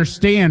don't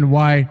understand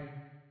why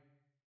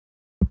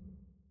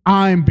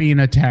I'm being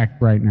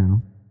attacked right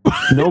now.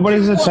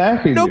 Nobody's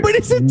attacking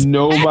Nobody's you. attacking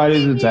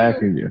Nobody's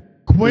attacking you.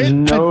 Quit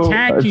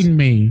attacking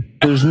me.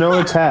 There's no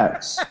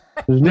attacks.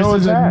 There's no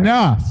This is attacks.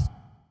 enough.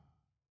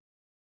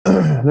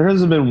 There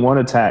hasn't been one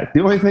attack. The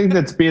only thing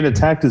that's being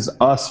attacked is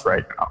us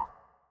right now.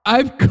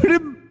 I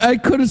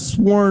could have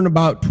sworn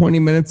about 20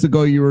 minutes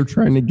ago you were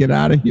trying to get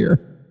out of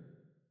here.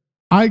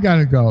 I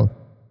gotta go.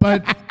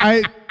 But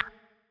I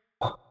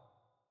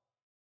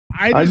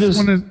just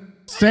want to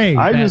say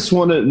I just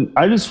want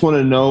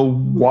to know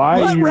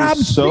why Let you're Rob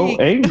so speak.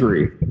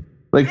 angry.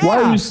 Like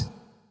why are you It's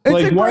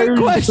like a why great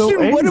are question. you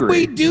so angry? What did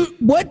we do?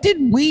 What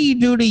did we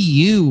do to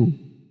you?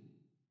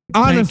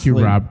 Honestly. Thank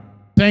you, Rob.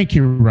 Thank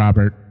you,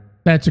 Robert.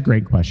 That's a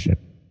great question.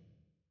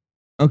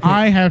 Okay.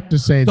 I have to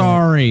say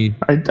Sorry.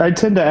 I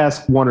tend to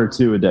ask one or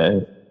two a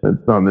day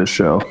on this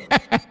show.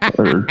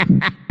 Or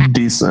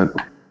decent.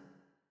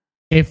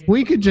 if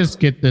we could just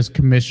get this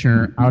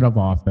commissioner out of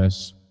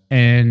office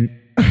and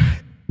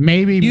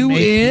maybe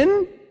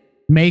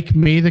make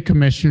me the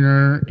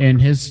commissioner in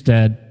his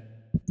stead.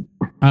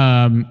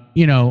 But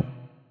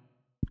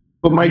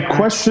my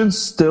question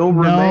still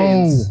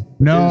remains.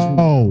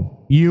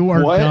 No, you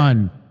are What?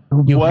 done.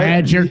 You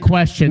had your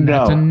question.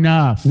 No.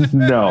 That's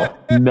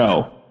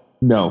enough.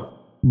 No.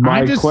 My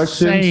I'm just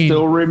question saying-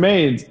 still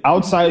remains.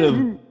 Outside of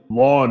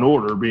law and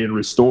order being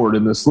restored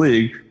in this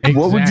league,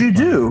 what would you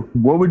Exactly. do?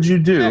 What would you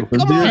do? come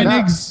You're on.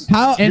 not-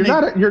 How?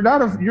 You're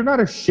not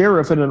a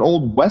sheriff in an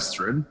old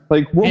western.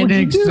 Like what would you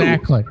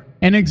exactly.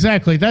 And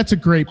exactly. That's a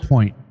great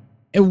point.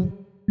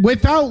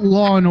 Without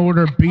law and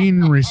order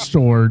being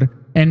restored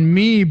and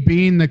me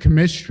being the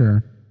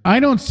commissioner, I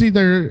don't see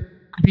there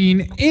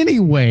being any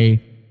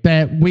way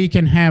that we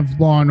can have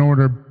law and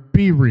order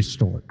be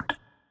restored.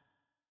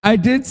 I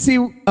did see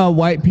a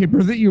white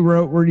paper that you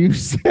wrote where you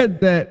said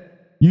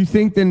that you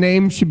think the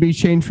name should be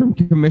changed from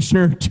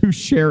commissioner to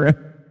sheriff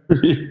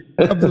do?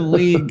 of the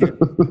league.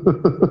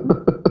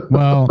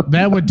 Well,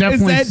 that would Is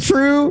definitely. that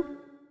true?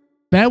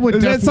 That would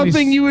Is that definitely.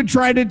 something you would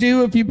try to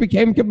do if you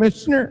became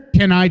commissioner?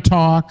 Can I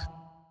talk?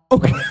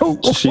 Okay.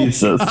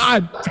 Jesus.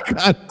 God,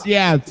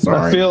 yeah, I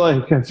sorry. feel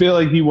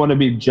like you want to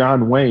be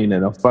John Wayne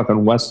in a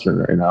fucking western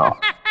right now.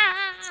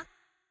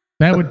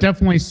 That would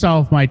definitely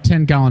solve my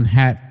 10-gallon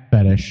hat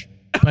fetish.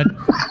 But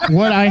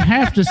what I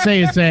have to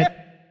say is that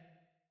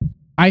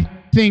I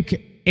think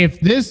if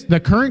the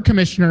current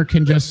commissioner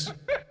can just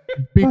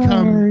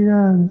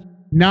become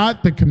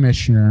not the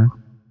commissioner,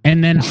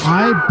 and then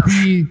I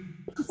be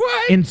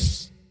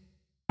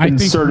I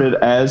think Inserted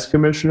as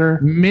commissioner.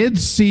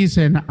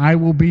 mid-season I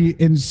will be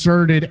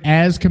inserted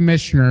as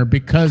commissioner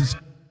because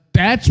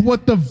that's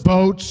what the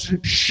votes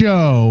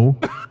show.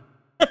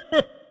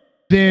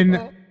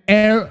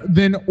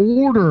 Then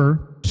order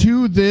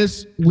to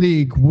this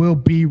league will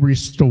be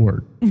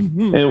restored.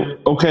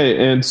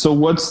 And so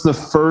what's the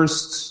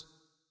first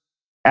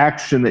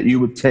action that you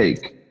would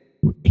take?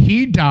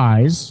 He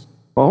dies.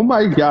 Oh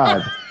my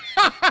God.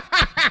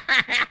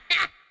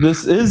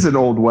 This is an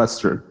old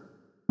western.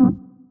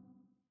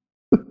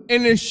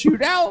 In a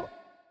shootout?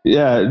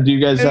 Yeah. Do you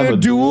guys In have a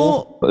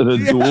duel? A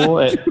duel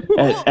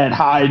at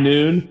high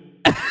noon?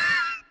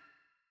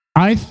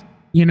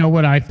 You know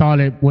what I thought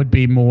it would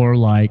be more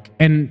like,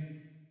 and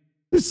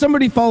Does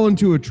somebody fall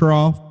into a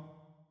trough?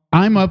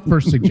 I'm up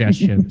for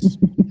suggestions,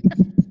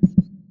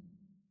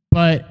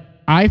 but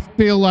I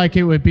feel like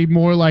it would be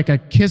more like a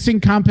kissing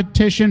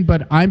competition,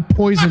 but I'm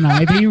Poison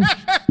Ivy,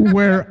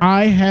 where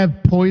I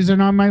have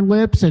poison on my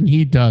lips and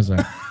he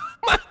doesn't.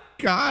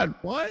 God,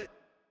 what?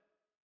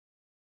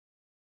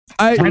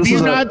 Have This you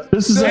is not?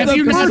 this is have a,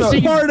 you this not is a-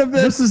 seen? part of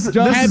this. this is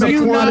Have a you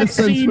poorly- not sense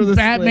for seen this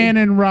Batman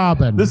and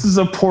Robin? This is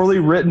a poorly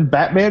written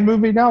Batman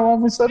movie now. All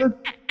of a sudden,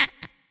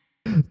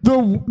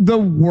 The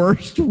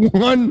worst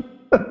one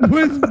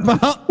was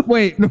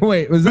wait. Was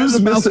that Who's the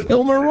Val Mr.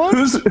 Kilmer one?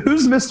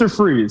 who's Mr.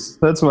 Freeze?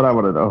 That's what I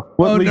want to know.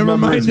 What Oh, league never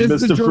member mind. is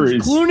It's the Mr. George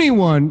Freeze? Clooney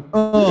one.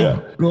 Oh, Yeah.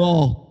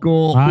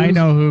 goal. I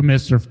know who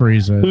Mr.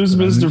 Freeze is. Who's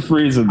Mr.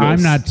 Freeze in this?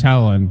 I'm not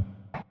telling.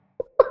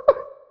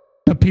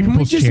 The Can we,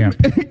 people's just, champ.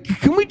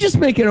 can we just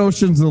make it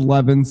Ocean's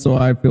 11 so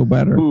I feel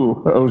better?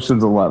 Ooh,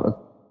 Ocean's 11.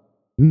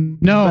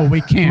 No, we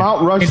can't.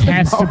 Mount Rushmore. It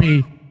has to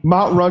be.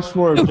 Mount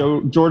Rushmore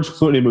of George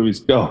Clooney movies.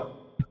 Go.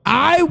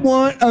 I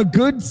want a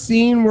good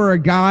scene where a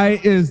guy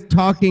is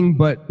talking,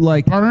 but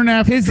like Burn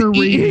after his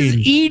reading.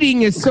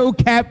 eating is so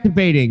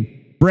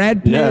captivating.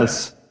 Brad Pitt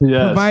Yes.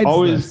 provides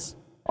Always. this.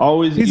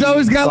 Always. He's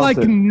always got like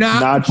fucking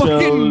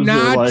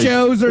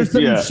nachos or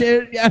some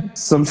shit. Yeah.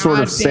 Some sort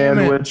God of damn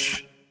it.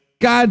 sandwich.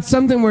 God,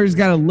 something where he's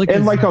got to lick And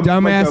his like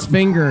dumbass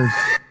fingers.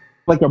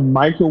 Like a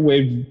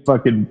microwave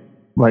fucking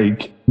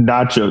like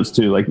nachos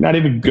too. Like not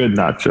even good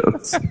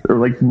nachos. Or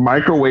like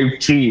microwave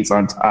cheese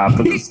on top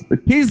of this.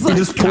 He's like, you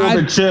just pull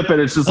the chip and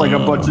it's just like a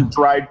bunch of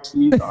dried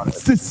cheese on it.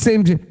 It's the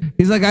same.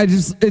 He's like,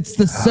 it's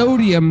the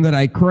sodium that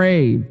I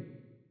crave.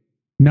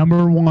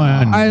 Number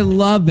one. I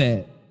love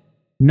it.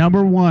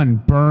 Number one,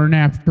 Burn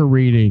After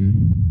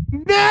Reading.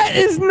 That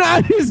is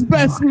not his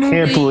best movie.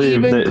 Can't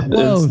believe even that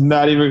close. it's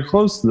not even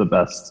close to the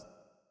best.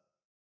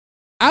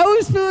 I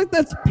always feel like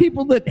that's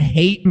people that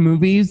hate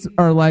movies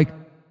are like,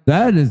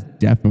 that is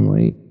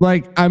definitely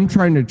like I'm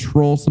trying to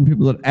troll some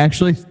people that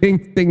actually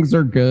think things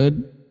are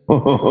good.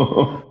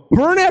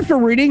 Burn After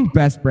Reading,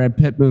 best Brad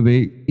Pitt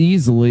movie,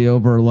 easily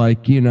over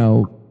like,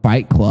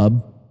 Fight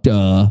Club.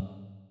 Duh.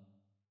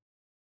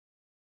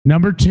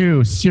 Number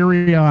two,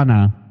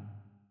 Syriana.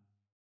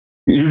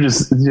 You're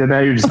just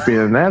being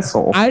an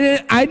asshole.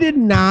 I did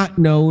not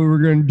know we were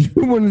going to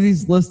do one of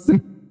these lists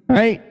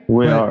tonight.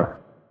 We are.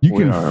 You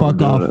can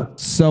fuck off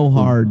so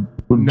hard.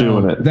 We're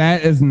doing it.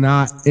 That is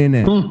not in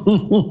it.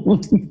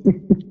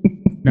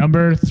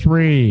 Number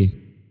three,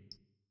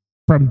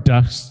 From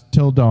Dusk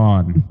Till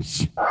Dawn.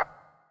 This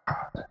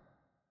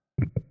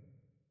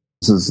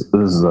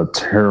is a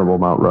terrible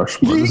Mount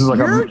Rushmore. This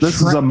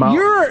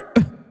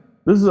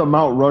is a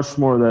Mount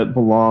Rushmore that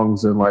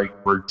belongs in like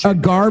Virginia, a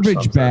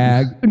garbage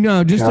bag.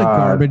 No, just a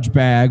garbage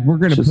bag. We're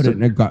gonna put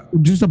it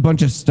in just a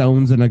bunch of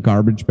stones in a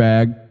garbage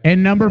bag.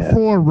 And number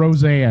four,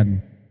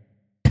 Roseanne.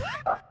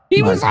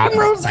 He was on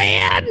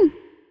Roseanne.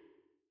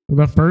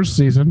 The first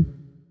season.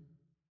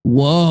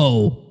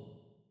 Whoa.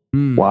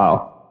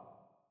 Wow.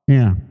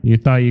 Yeah, you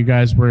thought you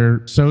guys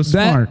were so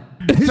smart.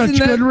 Such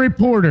good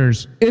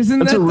reporters.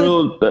 That's a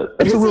real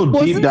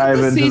deep dive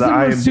into the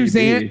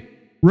IMDb.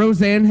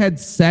 Roseanne had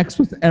sex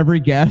with every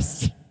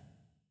guest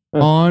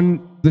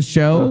on the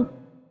show.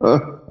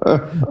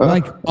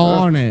 Like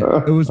on it.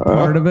 It was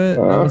part of it.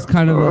 That was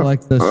kind of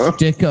like the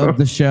shtick of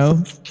the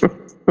show.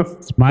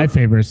 It's my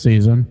favorite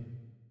season.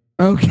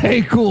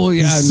 Okay, cool.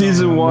 Yeah.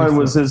 Season one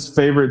was his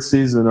favorite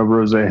season of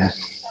Roseanne.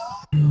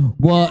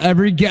 Well,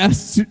 every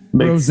guest,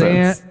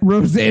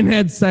 Roseanne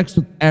had sex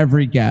with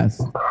every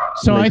guest.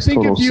 So I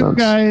think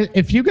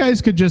if you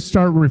guys could just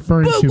start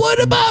referring to. But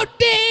what about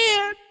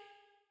Dan?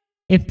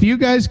 If you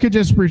guys could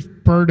just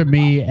refer to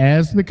me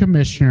as the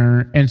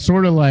commissioner and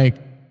sort of like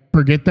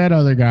forget that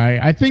other guy,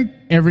 I think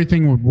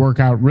everything would work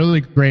out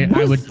really great.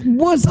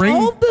 Was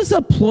all this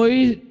a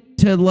ploy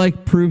to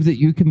like prove that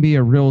you can be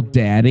a real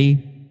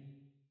daddy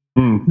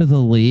to the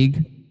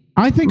league?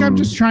 I think I'm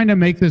just trying to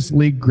make this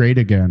league great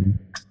again.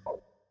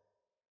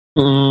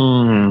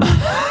 I'm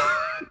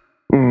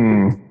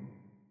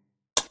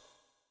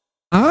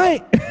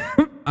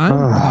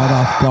caught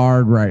off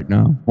guard right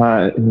now.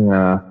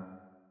 Yeah.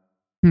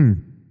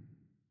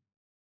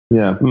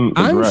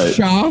 I'm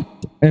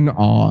shocked and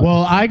awed.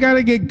 Well, I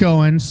gotta get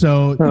going,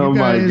 so you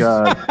guys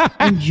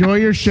enjoy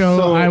your show.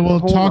 So, I will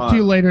talk to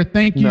you later.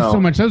 Thank you so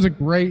much. That was a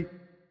great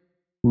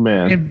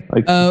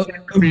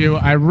interview.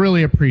 I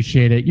really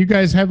appreciate it. You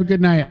guys have a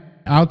good night.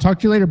 I'll talk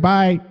to you later.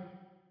 Bye.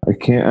 I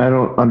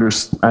don't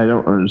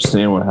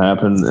understand what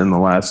happened in the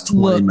last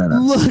 20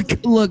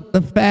 minutes. Look,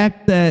 the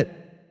fact that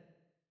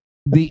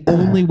the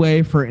only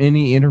way for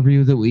any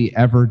interview that we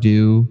ever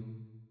do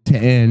to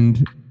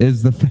end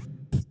is the fact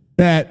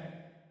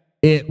that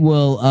it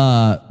will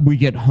we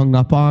get hung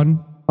up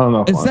on.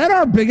 Is that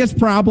our biggest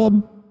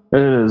problem?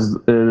 It is.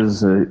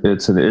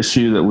 It's an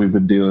issue that we've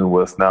been dealing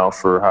with now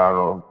for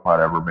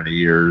whatever many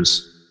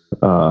years.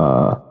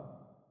 Man,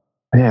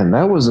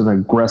 that was an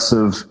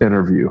aggressive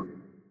interview.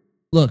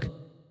 Look,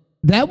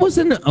 that was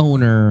an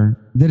owner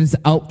that is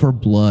out for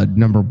blood,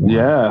 number one.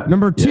 Yeah.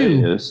 Number two.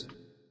 Yeah, he is.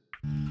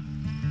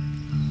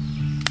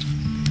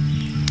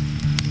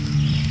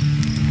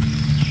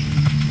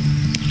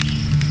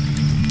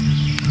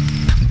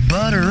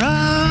 Butter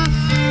up.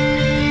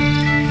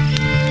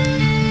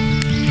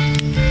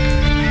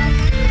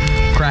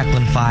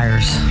 Crackling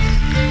fires.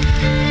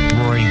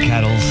 Roaring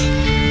kettles.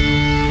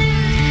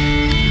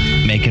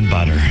 Making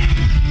butter.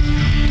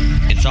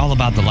 It's all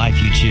about the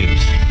life you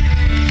choose.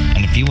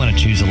 And if you want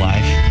to choose a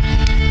life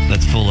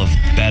that's full of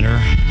better,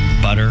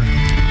 butter,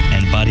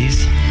 and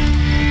buddies,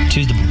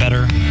 choose the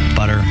Better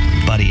Butter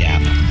Buddy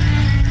app.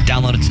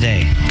 Download it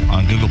today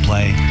on Google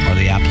Play or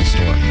the Apple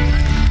Store.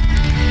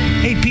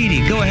 Hey,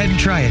 Petey, go ahead and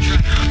try it.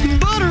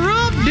 Butter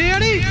up,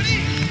 Daddy!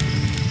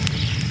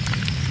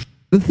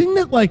 The thing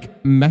that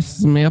like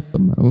messes me up the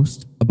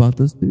most about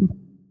this dude,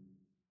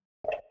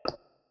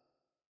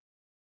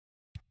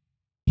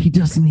 he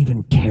doesn't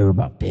even care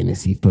about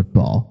fantasy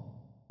football.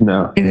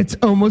 No. And it's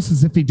almost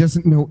as if he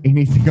doesn't know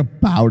anything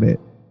about it.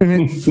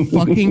 And it's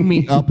fucking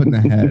me up in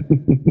the head.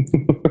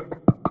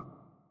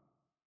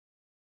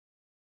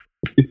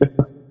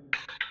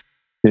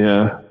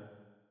 Yeah.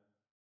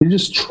 He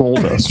just trolled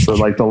us for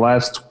like the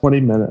last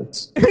 20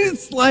 minutes.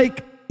 It's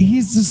like,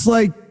 he's just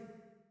like,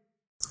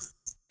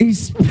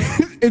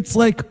 it's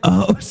like,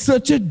 oh,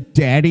 such a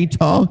daddy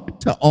talk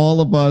to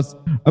all of us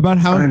about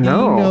how he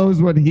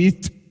knows what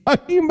he's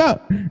talking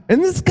about.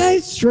 And this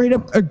guy's straight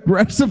up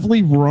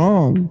aggressively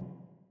wrong.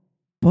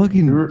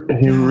 Fucking,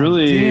 he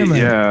really,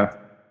 yeah.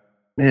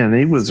 Man,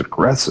 he was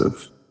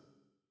aggressive.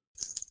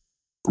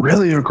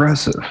 Really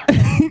aggressive.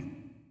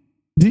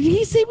 Did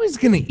he say he was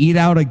going to eat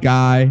out a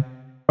guy?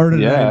 Or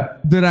did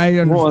I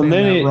understand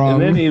that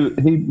wrong? And then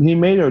he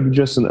made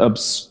just an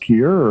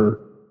obscure,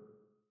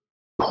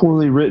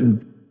 poorly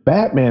written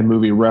Batman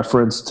movie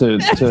reference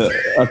to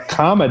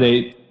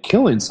accommodate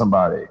killing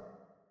somebody.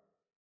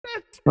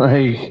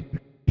 Like,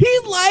 he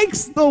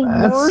likes the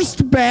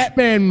worst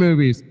Batman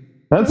movies.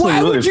 Why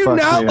really would you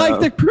not like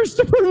the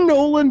Christopher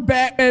Nolan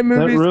Batman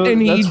movies?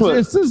 And he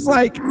just is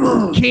like,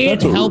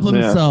 can't help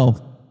himself.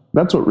 Yeah.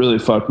 That's what really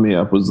fucked me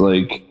up, was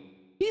like,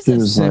 he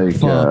was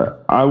like,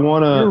 I'm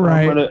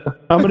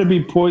gonna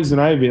be Poison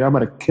Ivy and I'm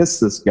gonna kiss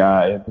this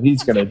guy and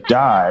he's gonna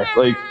die.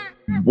 Like,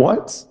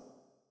 what?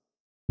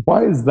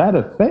 Why is that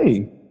a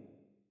thing?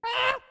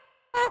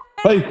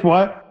 Like,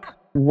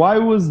 why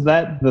was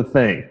that the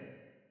thing?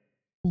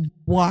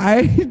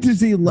 Why does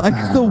he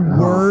like the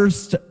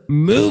worst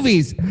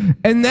movies?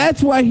 And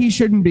that's why he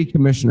shouldn't be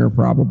commissioner,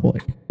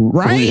 probably.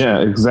 Right?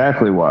 Yeah,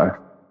 exactly why.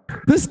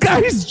 This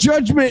guy's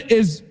judgment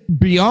is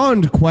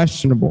beyond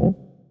questionable.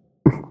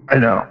 I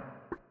know.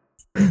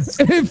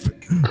 If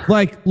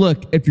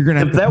you're gonna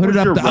have to put it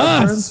up to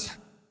us,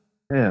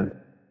 man.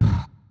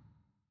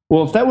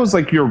 Well, if that was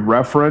like your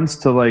reference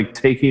to like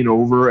taking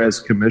over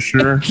as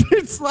commissioner,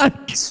 it's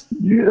like,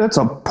 that's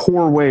a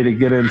poor way to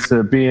get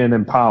into being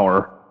in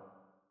power.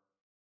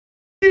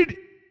 Dude,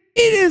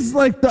 it is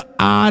like the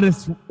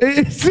oddest.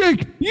 It's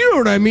like, you know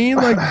what I mean?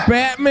 Like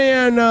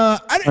Batman. I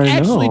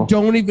actually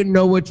don't even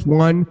know which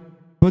one,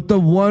 but the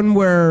one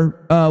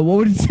where what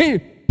would you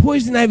say?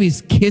 Poison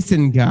Ivy's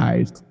kissing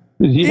guys.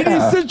 Yeah. It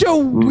is such a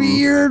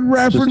weird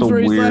reference.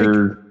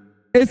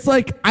 It's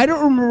like, I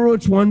don't remember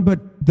which one, but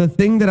the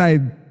thing that I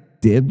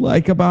did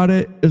like about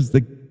it is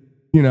the,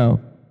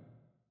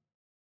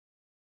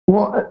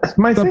 well,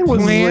 my the thing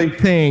was plant like,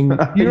 thing.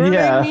 You know what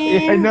I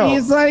mean? Yeah, I know.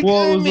 He's like,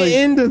 I'm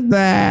into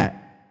that.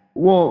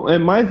 Well,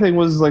 and my thing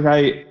was like,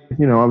 I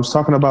was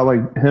talking about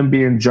like him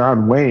being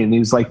John Wayne.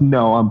 He's like,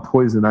 no, I'm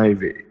Poison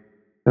Ivy,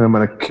 and I'm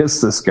gonna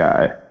kiss this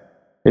guy,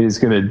 and he's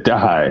gonna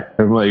die.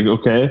 I'm like,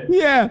 okay,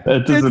 yeah,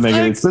 that doesn't make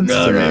any sense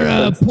to me.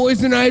 No.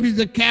 Poison Ivy's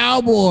a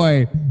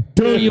cowboy.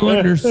 Don't you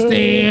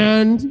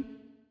understand?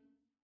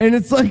 And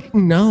it's like,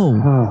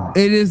 no,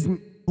 it is.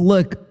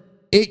 Look,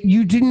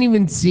 you didn't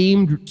even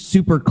seem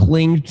super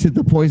cling to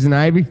the Poison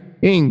Ivy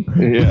thing.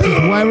 Yeah.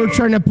 That's why we're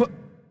trying to put.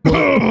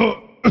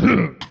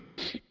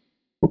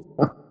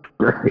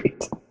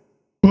 Great.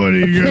 What are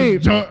you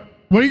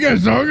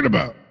guys talking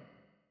about?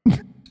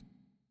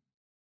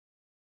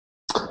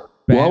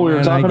 Well, we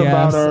were talking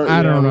about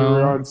our. We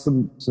were on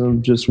some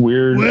just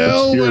weird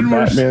obscure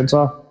Batman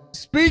talk.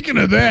 Speaking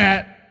of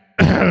that,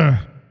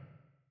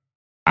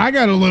 I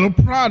got a little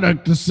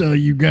product to sell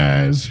you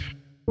guys.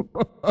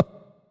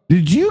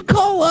 Did you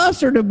call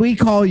us or did we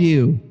call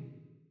you?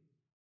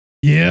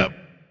 Yep.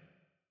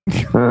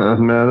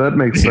 No, that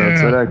makes sense.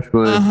 That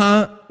actually,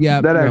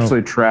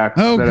 actually tracks.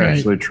 Okay. That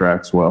actually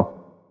tracks well.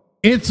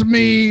 It's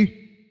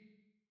me,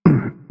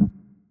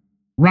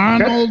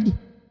 Ronald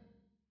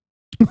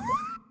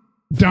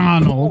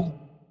Donald,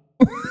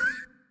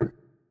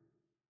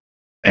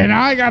 and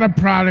I got a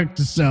product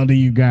to sell to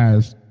you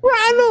guys.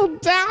 Ronald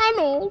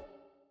Donald.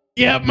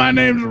 Yep, my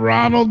name's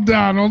Ronald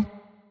Donald.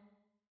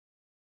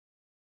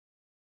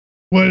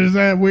 What, is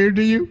that weird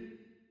to you?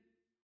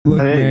 Look,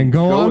 man,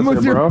 go on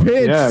with your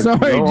pitch. Yeah,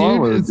 sorry,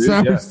 dude.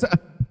 Sorry. Yeah.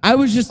 I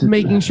was just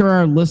making sure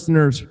our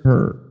listeners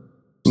heard.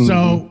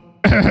 So,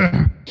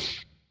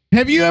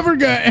 have you ever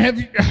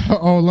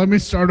oh, let me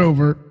start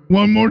over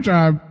one more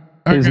time.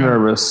 Okay. He's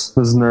nervous.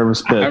 This is a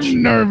nervous pitch.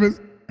 I'm nervous.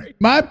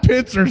 My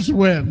pits are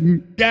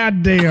sweating.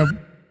 God damn.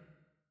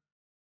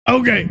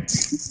 Okay.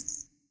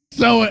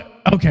 So,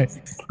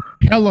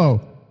 hello.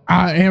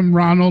 I am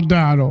Ronald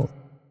Donald.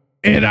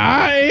 And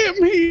I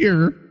am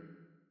here.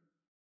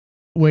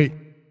 Wait.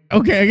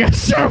 Okay, I got to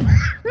start.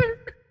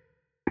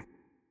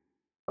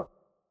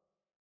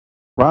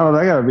 Ronald,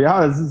 I gotta be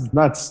honest, this is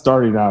not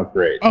starting out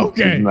great.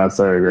 Okay. This is not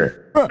starting great.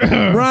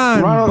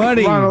 Ronald,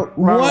 buddy,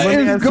 what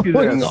is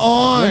going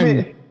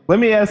on? Let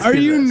me ask you this. Are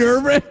you this.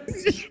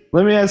 nervous?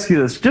 Let me ask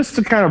you this, just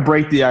to kind of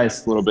break the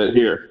ice a little bit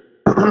here.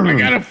 I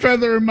got a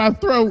feather in my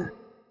throat.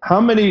 How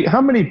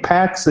many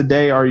packs a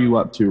day are you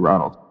up to,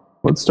 Ronald?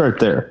 Let's start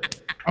there.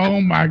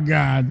 Oh my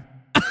God.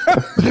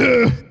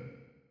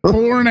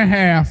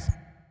 4.5.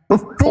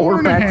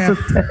 4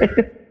 packs a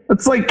day.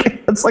 It's like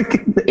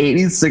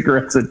 80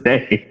 cigarettes a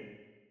day.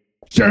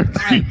 Sure.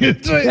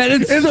 It's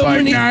so like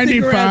many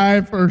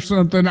 95 cigarettes. or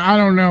something. I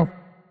don't know.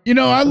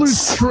 I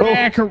lose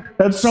track.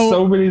 That's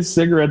so many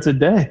cigarettes a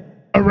day.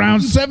 Around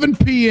 7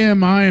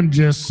 p.m., I am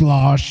just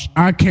sloshed.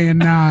 I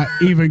cannot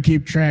even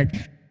keep track.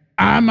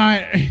 I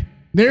might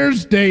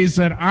there's days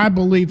that I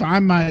believe I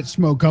might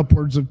smoke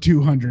upwards of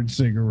 200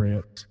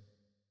 cigarettes.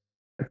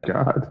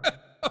 God.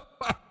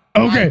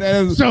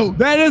 Okay, so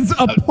that is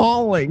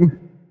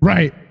appalling.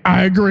 Right,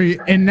 I agree.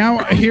 And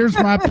now here's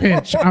my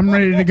pitch. I'm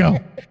ready to go.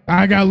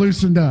 I got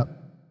loosened up.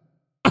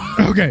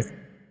 Okay,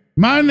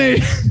 my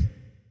name.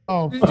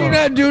 Oh, did you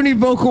not do any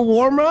vocal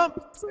warm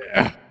up?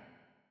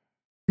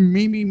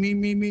 Me.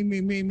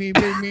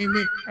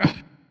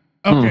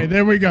 Okay,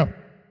 there we go.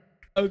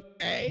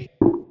 Okay.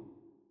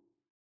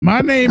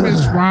 My name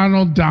is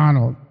Ronald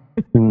Donald.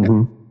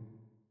 Mm-hmm.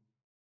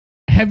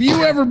 Have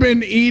you ever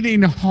been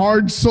eating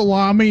hard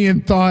salami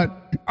and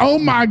thought, oh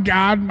my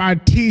God, my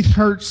teeth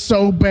hurt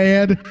so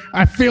bad.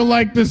 I feel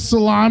like this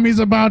salami's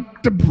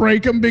about to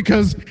break them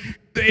because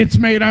it's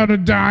made out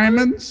of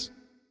diamonds?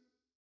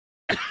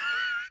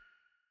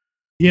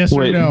 Yes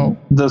or no?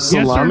 The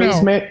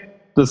salami's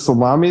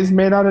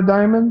made out of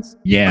diamonds?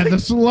 Yeah, the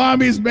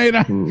salami's made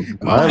out.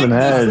 I haven't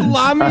had.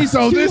 Salami.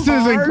 So this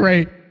isn't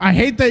great. I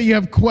hate that you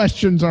have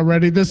questions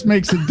already. This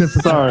makes it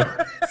difficult.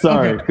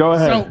 Sorry. Okay, Go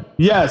ahead. so-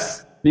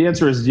 Yes. The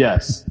answer is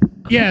yes.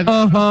 Yeah.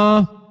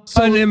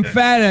 An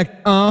emphatic.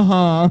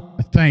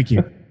 Thank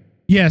you.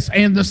 Yes,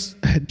 and this,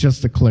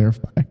 just to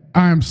clarify,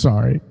 I'm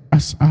sorry.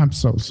 I'm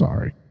so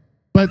sorry.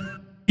 But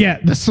yeah,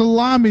 the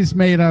salami's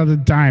made out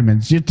of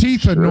diamonds. Your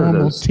teeth are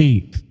normal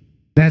teeth.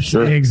 That's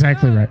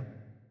exactly right.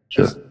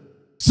 Sure.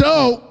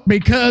 So,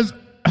 because,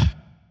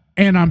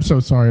 and I'm so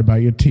sorry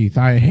about your teeth.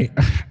 I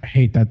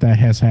hate that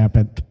has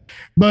happened.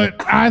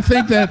 But I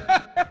think that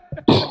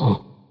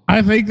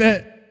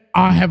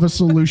I have a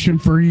solution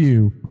for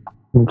you.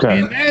 Okay.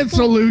 And that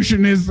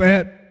solution is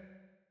that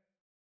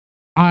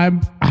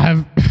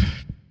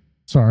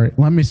sorry,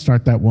 let me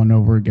start that one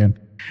over again.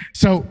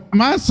 So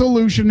my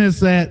solution is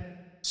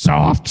that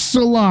soft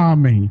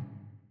salami.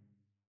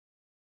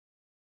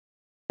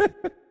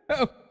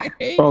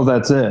 Okay. Oh,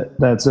 that's it.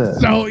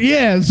 So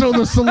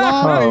the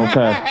salami. Oh,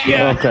 okay.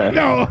 Yeah. Okay.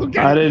 No, okay.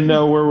 I didn't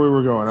know where we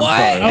were going. I'm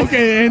sorry.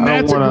 Okay, and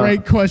that's a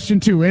great question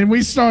too. And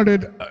we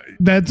started.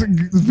 That's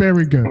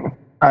very good.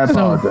 I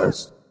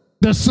apologize.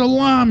 The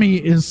salami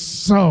is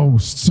so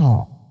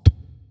soft.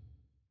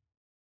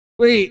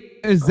 Wait,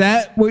 is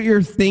that what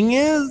your thing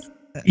is?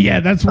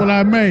 Yeah, that's what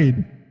I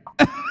made.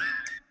 Okay.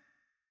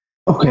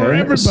 For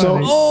everybody.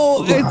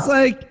 It's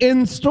like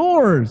in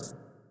stores.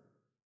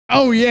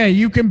 Oh yeah,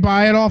 you can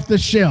buy it off the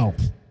shelf.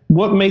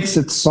 What makes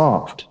it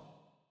soft?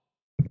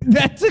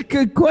 That's a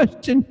good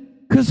question.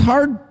 Because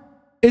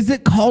is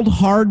it called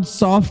hard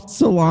soft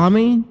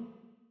salami?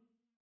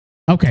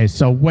 Okay,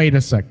 so wait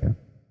a second.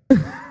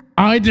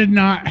 I did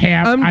not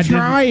have. I'm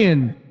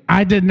trying.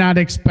 I did not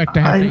expect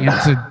to have to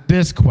answer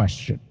this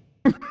question.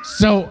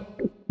 So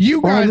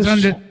you guys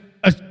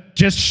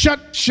just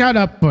shut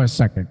up for a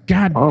second.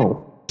 God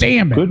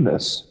damn it!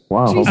 Goodness!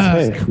 Wow. Jesus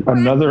Okay. Christ.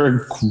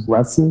 Another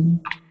aggressive.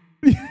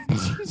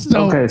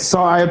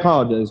 So I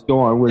apologize. Go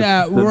on with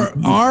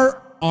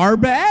our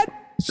bad.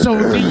 So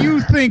do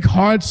you think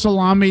hard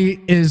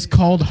salami is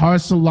called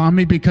hard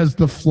salami because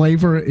the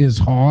flavor is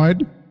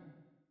hard?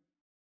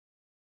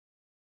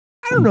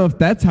 I don't know if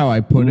that's how I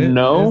put it.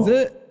 No. Is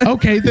it?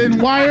 Okay, then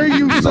why are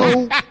you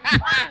so...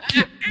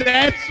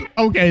 That's...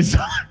 Okay, so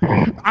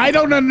I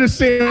don't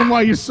understand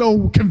why you're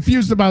so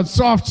confused about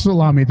soft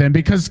salami then,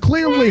 because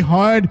clearly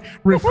hard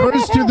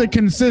refers to the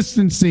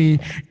consistency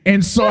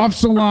and soft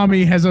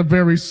salami has a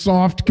very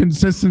soft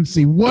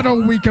consistency. What are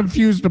we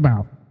confused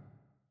about?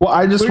 Well,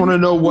 I just want to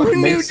know what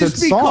makes it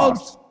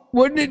soft.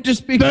 Wouldn't it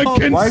just be The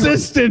called...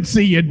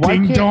 consistency, you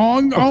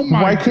ding-dong. Oh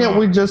my Why God. can't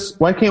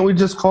we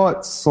just call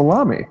it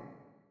salami?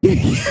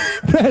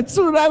 That's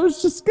what I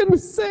was just going to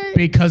say.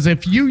 Because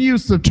if you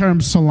use the term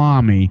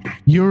salami,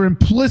 you're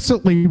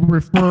implicitly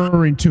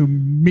referring to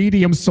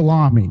medium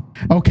salami.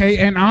 Okay?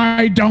 And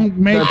I don't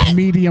make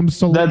medium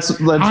salami. That's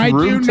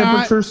room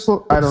temperature.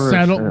 I don't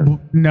understand.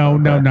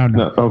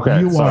 No.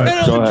 Okay. You Sorry.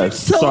 are. Go ahead.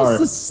 Tell us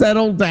to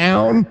settle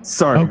down.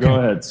 Sorry. Okay. Go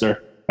ahead, sir.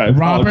 I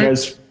Robert?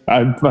 apologize. I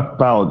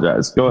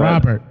apologize. Go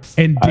ahead. Robert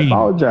and I Dean,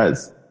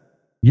 apologize.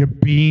 you're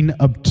being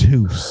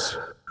obtuse.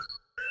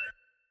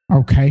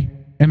 Okay?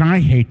 And I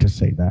hate to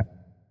say that.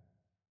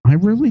 I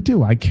really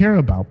do. I care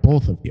about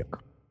both of you.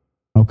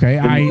 Okay?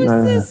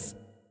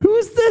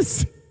 Who's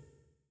this?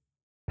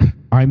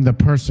 I'm the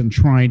person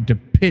trying to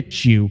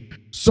pitch you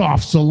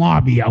soft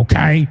salami,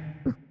 okay?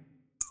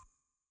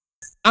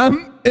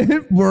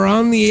 We're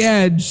on the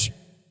edge.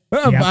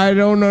 Yep. I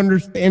don't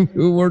understand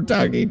who we're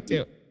talking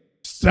to.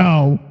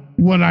 So,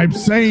 what I'm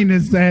saying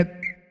is that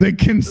the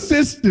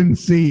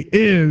consistency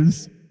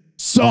is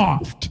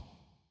soft.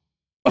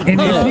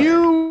 And if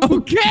you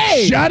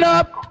shut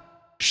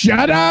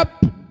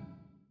up.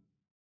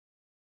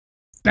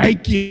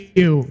 Thank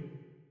you.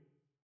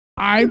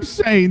 I'm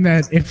saying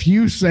that if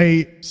you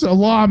say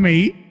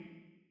salami,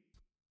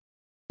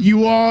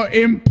 you are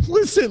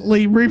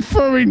implicitly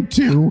referring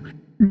to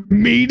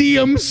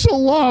medium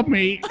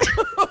salami.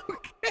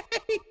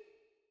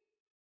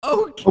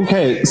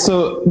 Okay,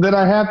 so then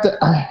I have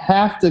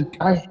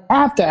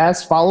to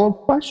ask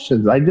follow-up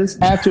questions. I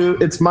just have to.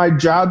 It's my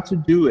job to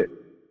do it.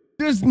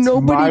 Does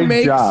nobody my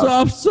make job.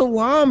 soft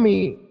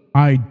salami?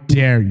 I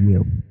dare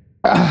you.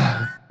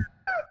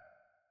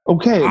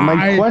 Okay,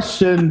 my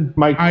question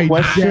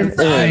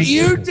is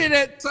You did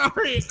it.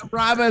 Sorry.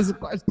 Rob has a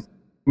question.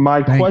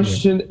 my Thank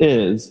question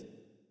is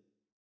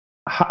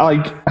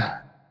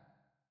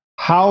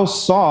how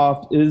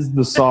soft is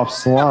the soft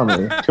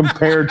salami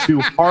compared to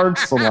hard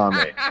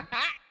salami?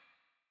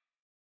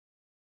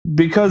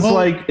 Because Well-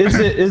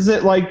 is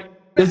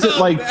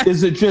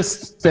it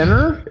just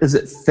thinner? Is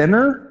it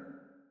thinner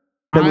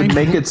that would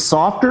make it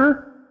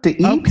softer to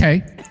eat?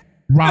 Okay.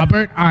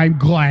 Robert, I'm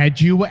glad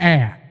you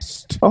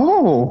asked.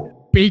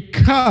 Oh,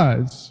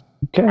 Because,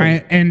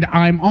 okay. and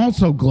I'm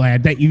also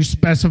glad that you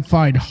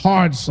specified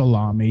hard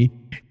salami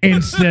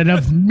instead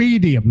of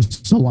medium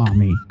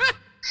salami.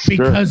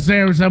 Because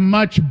there's a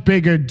much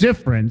bigger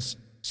difference.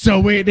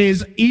 So it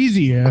is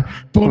easier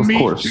for Of me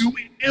course. to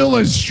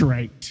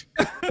illustrate.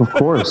 Of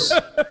course.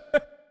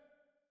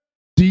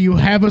 Do you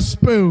have a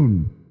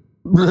spoon?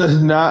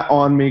 Not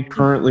on me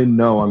currently.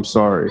 No, I'm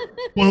sorry.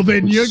 Well,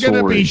 then you're going to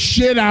Sorry. be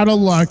shit out of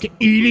luck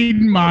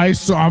eating my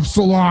soft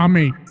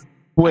salami.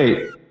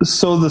 Wait,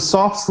 so the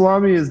soft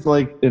salami is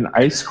like an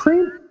ice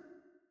cream?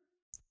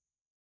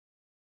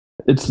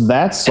 It's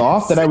that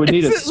soft that I would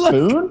need a Is it like-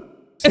 spoon?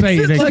 Say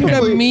Is it it like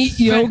again. a meat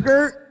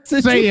yogurt?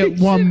 Say it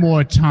one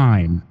more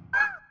time.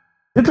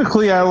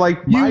 Typically, I like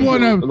You my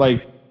wanna-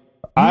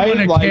 I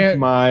like ca-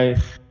 my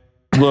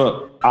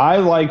I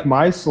like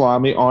my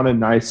salami on a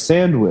nice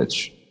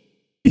sandwich.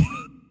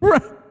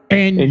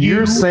 And And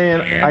you're you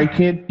saying can- I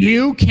can't.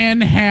 You can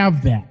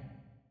have that.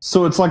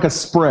 So it's like a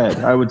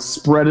spread. I would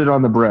spread it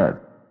on the bread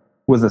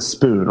with a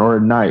spoon or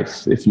a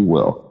knife, if you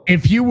will,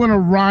 If you want to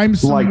rhyme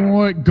some Like-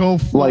 more, go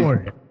for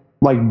like- it.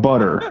 like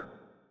butter.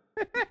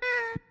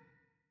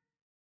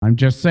 I'm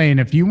just saying,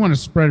 if you want to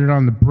spread it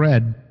on the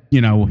bread,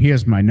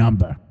 here's my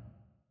number.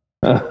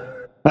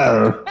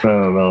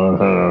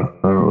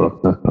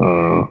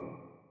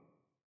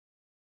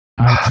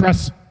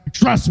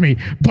 Trust me,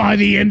 by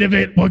the end of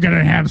it, we're going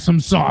to have some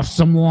soft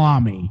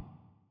salami.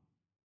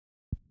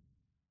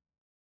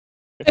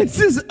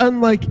 This is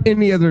unlike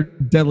any other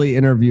deli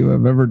interview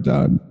I've ever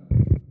done.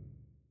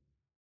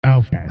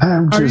 Okay.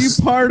 Are you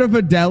part of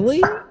a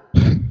deli?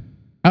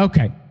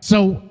 Okay.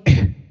 So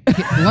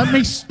let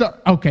me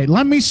start. Okay.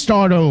 Let me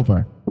start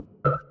over.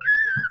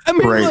 I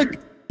mean, Great.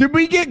 look, did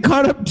we get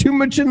caught up too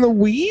much in the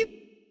weed?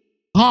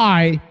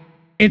 Hi,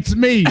 it's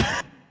me,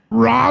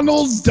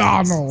 Ronald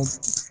Donald.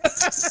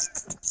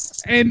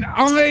 And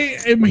I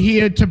am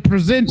here to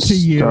present to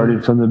you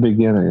Starting from the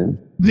beginning.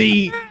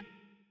 this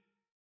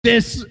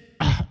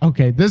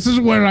is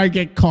where I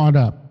get caught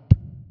up.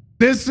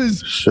 This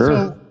is Sure.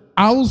 so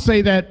I will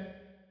say that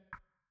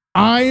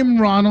I'm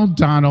Ronald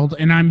Donald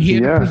and I'm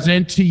here Yeah. to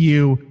present to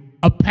you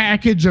a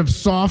package of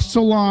soft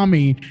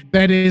salami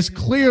that is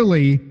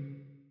clearly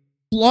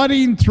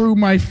flooding through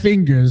my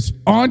fingers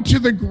onto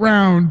the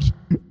ground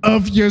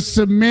of your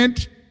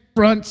cement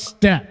front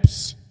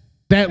steps.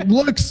 That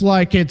looks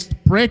like it's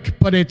brick,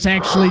 but it's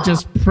actually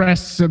just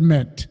pressed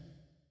cement.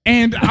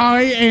 And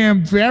I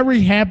am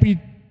very happy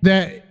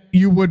that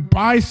you would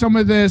buy some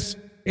of this.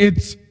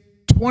 It's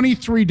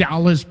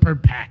 $23 per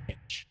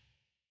package.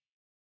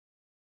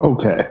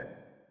 Okay.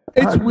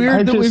 It's I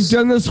weird that we've just-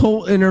 done this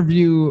whole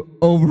interview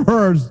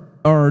over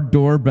our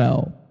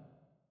doorbell.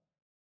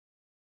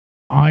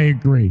 I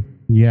agree.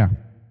 Yeah.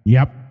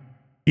 Yep.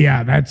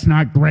 Yeah, that's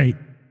not great.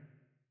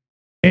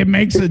 It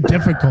makes it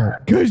difficult.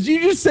 Because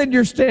you just said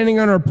you're standing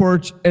on our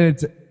porch and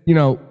it's,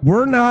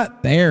 we're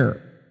not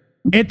there.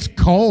 It's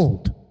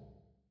cold.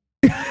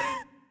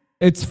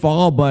 It's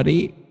fall,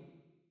 buddy.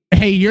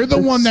 Hey, you're the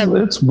one that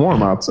It's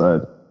warm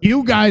outside.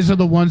 you guys are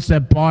the ones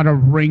that bought a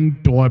Ring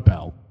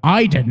doorbell.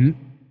 I didn't.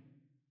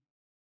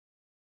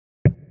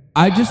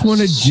 I just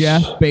wanted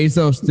Jeff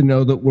Bezos to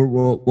know that we're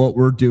what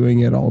we're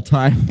doing at all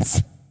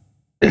times.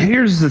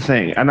 Here's the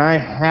thing, and I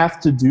have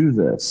to do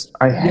this.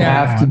 I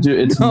have to do.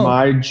 It's No.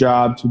 my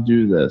job to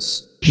do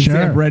this. Does he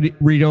have Sure.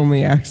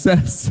 read-only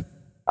access?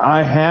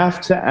 I have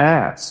to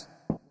ask,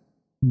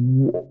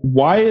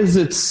 why is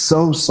it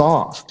so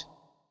soft?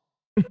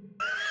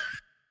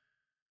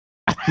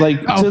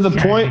 Like to the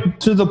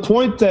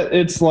point that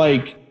it's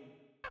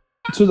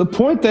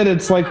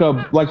like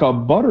a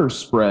butter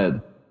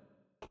spread.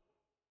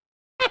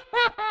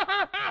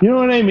 You know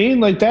what I mean?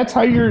 Like that's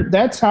how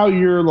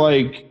you're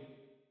like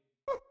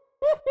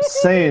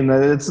saying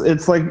that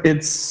it's like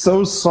it's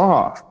so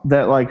soft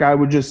that like I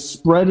would just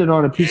spread it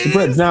on a piece of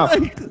bread. Now,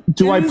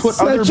 do I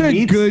put other such a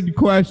meats? good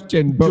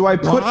question. But Do I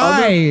put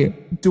why?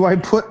 Do I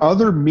put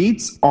other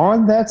meats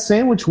on that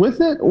sandwich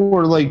with it,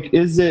 or like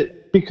is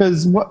it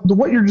because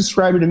what you're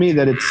describing to me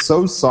that it's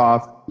so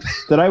soft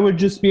that I would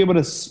just be able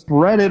to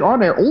spread it on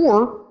there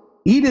or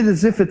eat it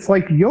as if it's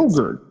like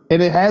yogurt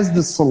and it has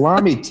the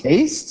salami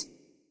taste?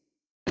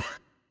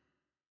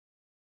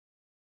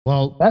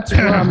 Well, That's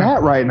where I'm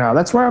at right now.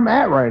 That's where I'm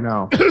at right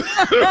now.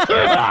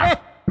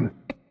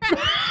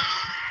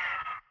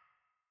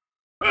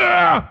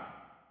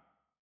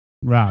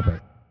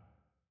 Robert.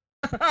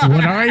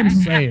 What I'm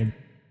saying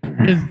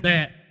is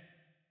that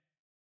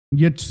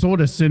You're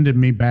sort of sending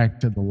me back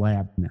to the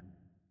lab now.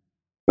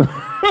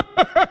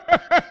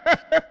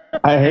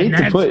 I hate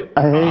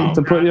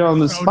to put you on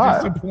the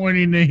spot.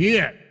 Disappointing to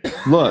hear.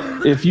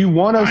 Look, if you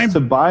want us to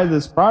buy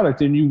this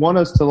product and you want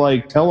us to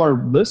like tell our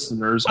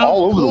listeners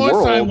all over the world, of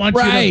course I want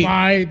you to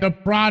buy the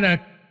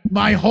product.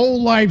 My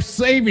whole life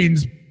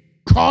savings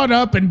caught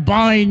up in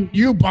buying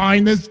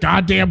this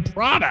goddamn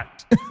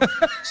product.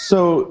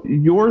 So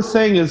your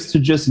thing is to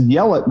just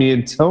yell at me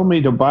and tell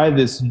me to buy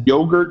this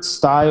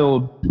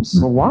yogurt-styled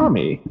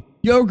salami.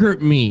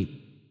 Yogurt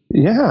meat.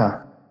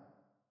 Yeah.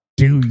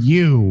 Do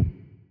you,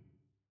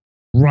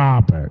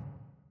 Robert,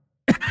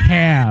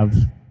 have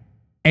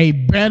a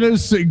better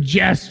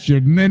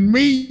suggestion than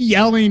me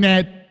yelling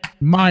at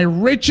my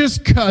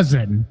richest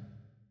cousin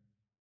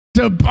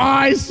to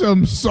buy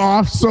some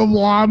soft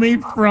salami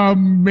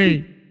from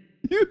me?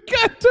 You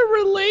got to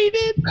relate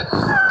it.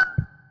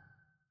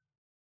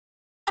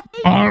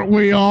 Aren't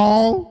we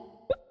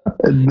all? I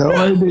had no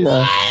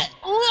idea.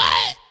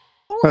 What?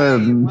 I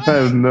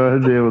have no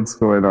idea what's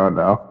going on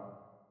now.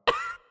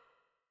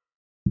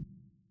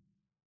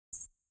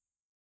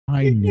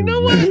 I knew You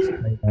know what?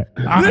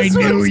 I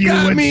knew you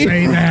would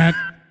say that.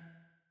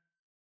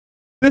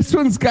 This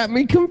one's got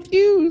me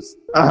confused.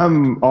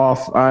 I'm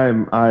off.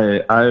 I'm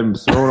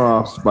thrown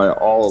off by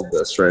all of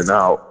this right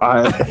now.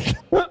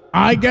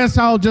 I guess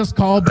I'll just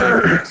call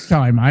back next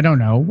time. I don't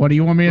know. What do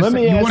you want me to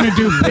say? You want to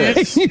do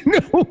picks? You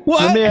know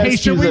what? Let me ask Hey,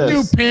 should you we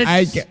this. do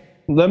picks?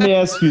 Let me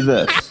ask you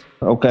this,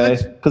 okay?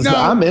 Because No.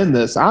 I'm in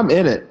this. I'm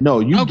in it. No,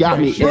 you Okay, got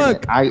me.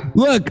 look. in it.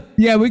 Look,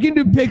 yeah, we can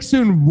do picks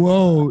soon.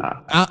 Whoa.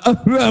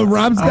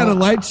 Rob's got a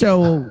light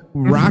show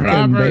rocking,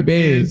 Robert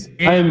baby. is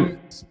in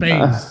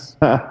space.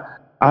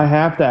 I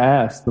have to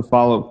ask the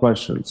follow-up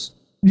questions.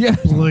 Yeah,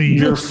 Please.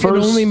 Your it first-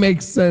 only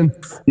makes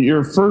sense.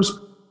 Your first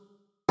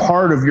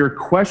part of your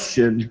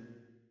question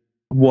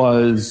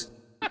was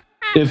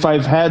if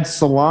I've had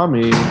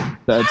salami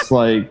that's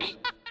like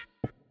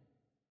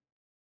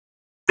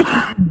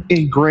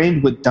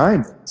ingrained with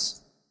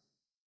diamonds.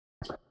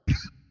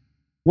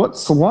 What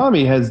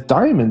salami has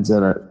diamonds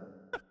in it?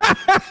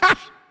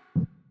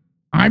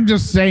 I'm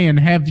just saying,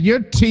 have your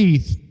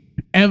teeth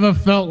ever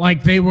felt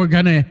like they were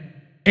going to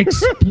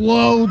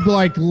explode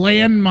like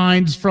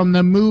landmines from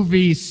the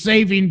movie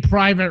Saving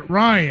Private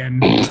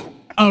Ryan,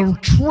 a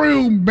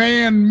true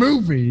man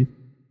movie,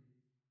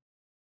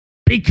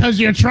 because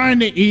you're trying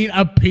to eat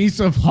a piece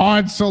of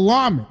hard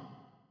salami?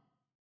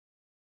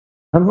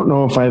 I don't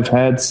know if I've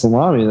had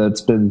salami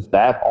that's been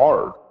that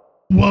hard.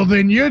 Well,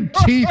 then your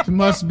teeth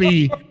must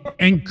be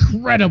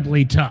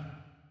incredibly tough,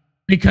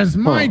 because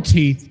my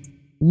teeth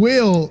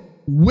will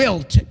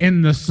wilt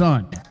in the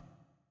sun.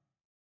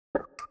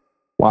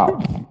 Wow.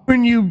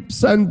 When you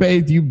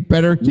sunbathe, you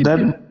better keep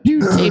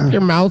you tape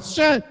your mouth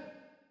shut.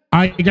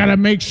 I got to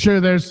make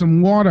sure there's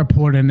some water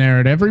poured in there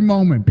at every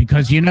moment,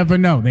 because you never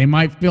know. They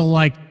might feel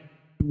like,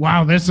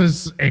 wow, this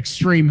is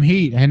extreme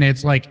heat, and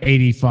it's like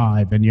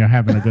 85 and you're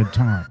having a good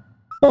time.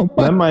 Oh,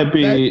 That might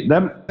be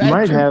that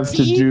might your have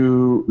to teeth?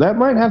 do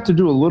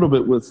a little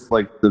bit with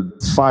like the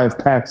 5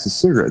 packs of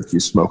cigarettes you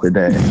smoke a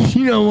day.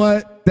 you know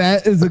what?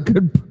 That is a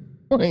good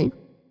point.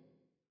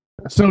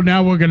 So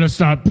now we're going to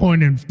start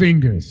pointing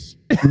fingers.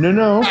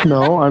 No.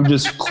 I'm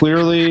just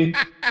clearly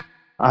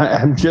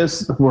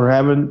we're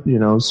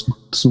having,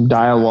 some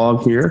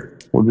dialogue here.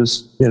 We'll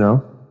just,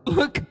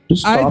 Look,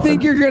 just I talking.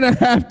 think you're gonna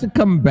have to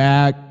come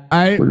back.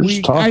 We're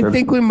just I talking.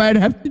 think we might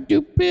have to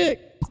do pick.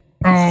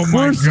 Oh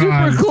my We're super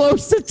God.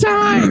 close to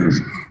time.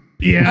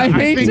 Yeah, I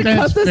hate think to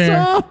that's cut this fair.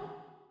 off.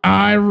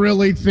 I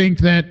really think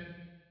that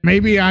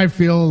maybe I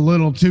feel a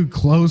little too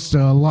close to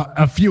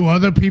a few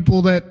other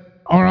people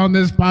that are on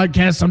this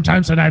podcast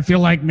sometimes, and I feel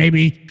like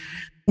maybe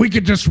we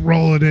could just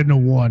roll it into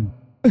one.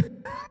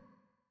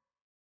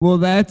 Well,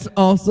 that's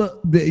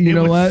also you It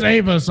know would what?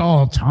 save us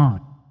all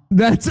time.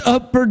 That's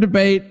up for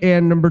debate.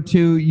 And number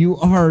 2, you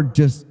are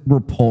just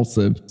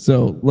repulsive.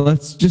 So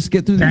let's just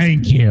get through this.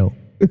 Thank you.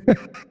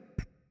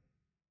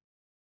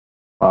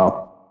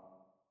 Wow.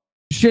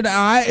 Should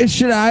I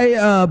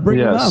bring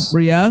him up? Yes.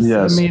 Yes.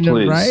 Yes, I mean,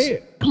 please.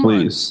 right? Come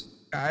Please.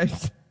 on,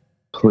 guys.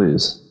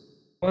 Please.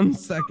 1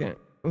 second.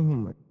 Oh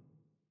my.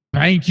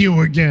 Thank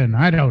you again.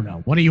 I don't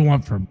know. What do you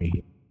want from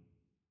me?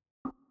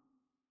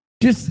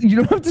 Just you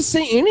don't have to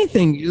say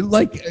anything.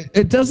 Like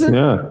it doesn't.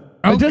 Yeah.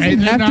 It doesn't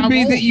then have to I be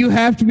won't. that you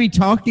have to be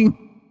talking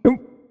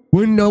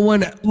when no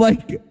one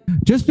like.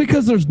 Just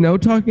because there's no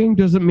talking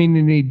doesn't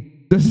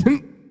mean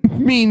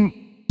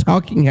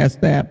talking has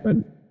to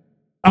happen.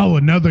 Oh,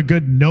 another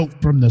good note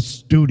from the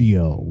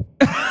studio.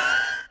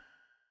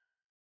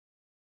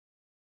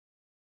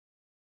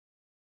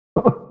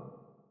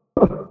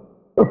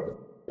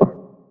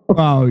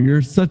 Wow,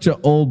 you're such an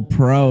old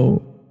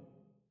pro.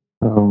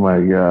 Oh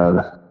my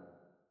God.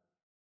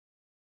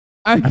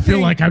 I feel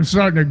think like I'm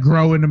starting to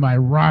grow into my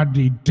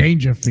Rodney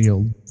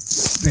Dangerfield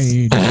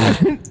stage.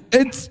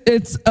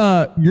 it's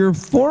you're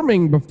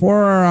forming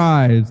before our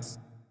eyes.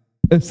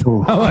 That's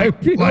how I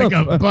feel. Like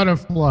a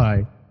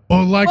butterfly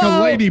or like a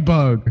Well,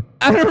 ladybug.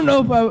 I don't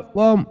know if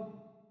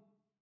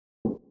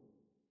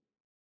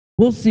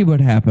we'll see what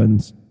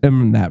happens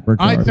in that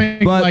regard. I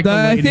think, but like,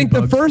 I think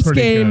the first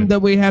pretty game good.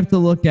 that we have to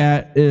look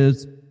at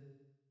is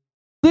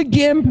the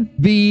GIMP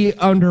v.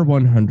 Under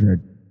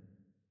 100.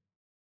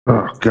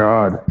 Oh,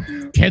 God.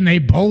 Can they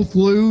both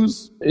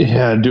lose?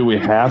 Yeah, do we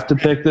have to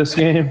pick this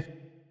game?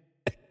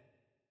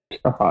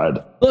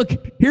 God. Look,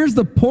 here's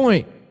the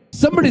point.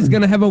 Somebody's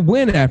going to have a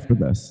win after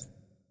this.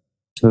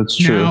 That's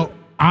true. Now,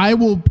 I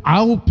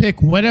will pick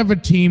whatever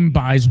team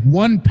buys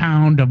 1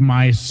 pound of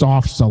my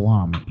soft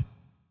salami.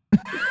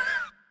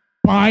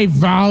 By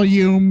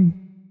volume.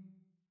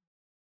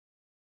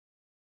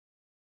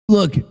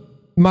 Look,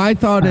 my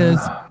thought is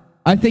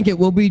I think it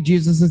will be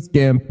Jesus'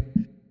 GIMP.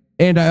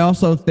 And I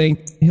also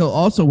think he'll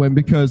also win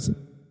because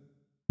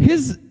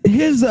his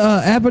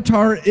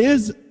avatar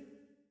is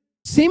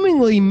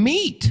seemingly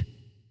meat.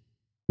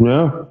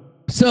 Yeah.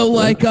 So,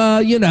 like,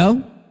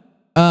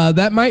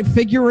 that might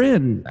figure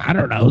in. I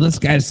don't know. This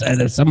guy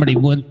said if somebody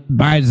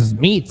buys his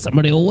meat,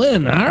 somebody will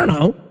win. I don't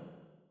know.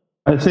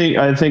 I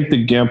think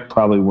the GIMP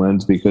probably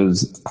wins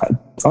because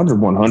Under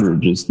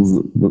 100 just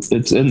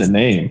it's in the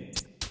name.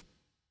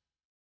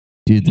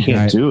 Dude, You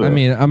can't do it. I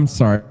mean, I'm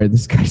sorry.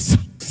 This guy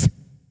sucks.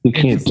 You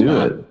can't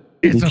do it.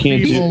 It's You a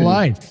can't feeble do it.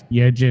 life.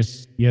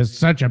 You're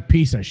such a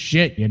piece of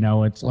shit,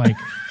 It's like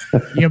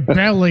you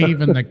barely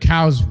even the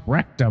cow's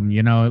rectum,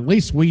 At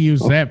least we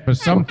use that for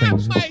some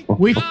things.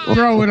 We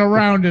throw it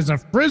around as a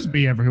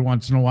frisbee every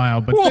once in a while,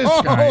 but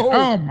this guy,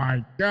 oh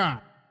my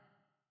God.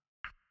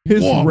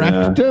 His Whoa.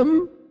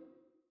 rectum?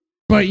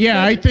 But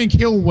yeah, I think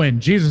he'll win.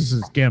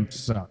 Jesus' GIMP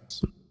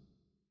sucks.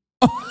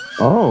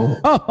 Oh.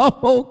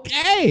 Oh,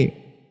 okay.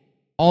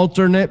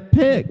 Alternate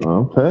pick.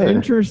 Okay.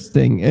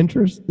 Interesting.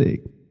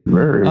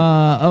 Very.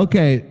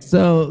 Okay,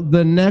 so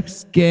the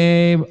next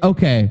game.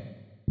 Okay,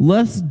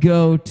 let's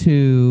go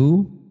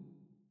to.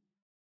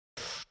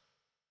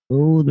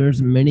 Oh,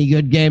 there's many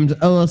good games.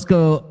 Oh, let's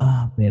go.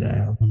 Oh man,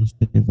 I don't want to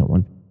stick in that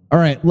one. All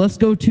right, let's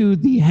go to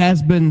the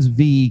Has-Beens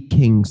v.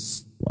 King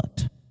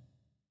Slut.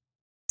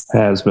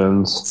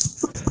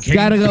 Has-Beens.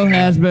 Gotta go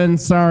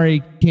Has-Beens.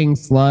 Sorry, King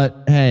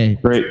Slut. Hey,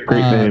 Great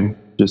name.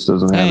 Just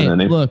doesn't have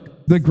any.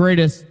 Look, the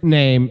greatest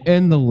name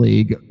in the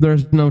league.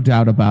 There's no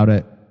doubt about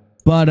it.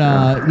 But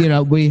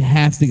we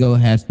have to go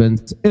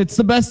Has-Beens. It's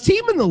the best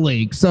team in the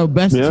league. So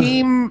best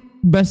team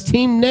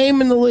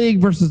name in the league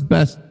versus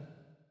best,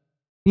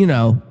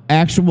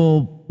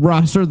 actual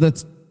roster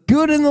that's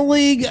good in the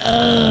league.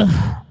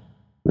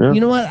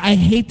 You know what? I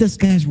hate this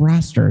guy's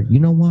roster.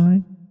 You know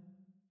why?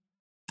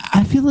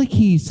 I feel like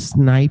he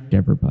sniped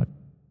everybody.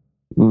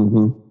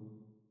 Mm-hmm.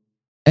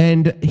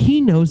 And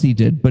he knows he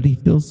did, but he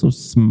feels so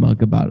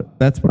smug about it.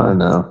 That's what I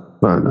know.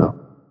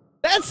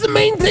 That's the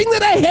main thing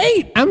that I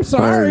hate. I'm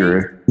sorry. I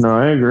agree. No,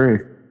 I agree.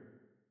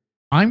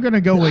 I'm going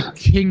to go with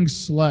King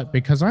Slut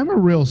because I'm a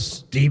real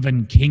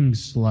Stephen King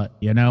slut.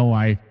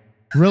 I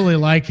really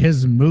like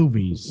his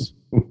movies.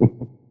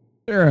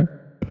 Sure.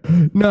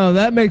 No,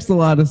 that makes a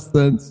lot of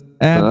sense.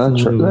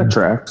 Absolutely. That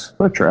tracks.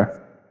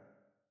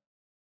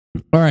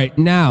 All right,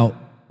 now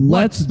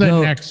What's the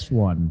go. next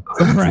one?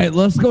 All right,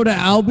 let's go to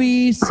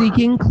Albie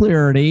Seeking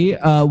Clarity,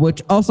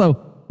 which also,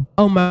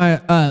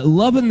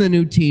 loving the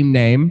new team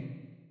name.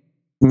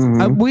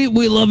 Mm-hmm.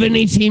 We love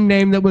any team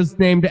name that was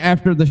named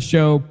after the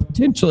show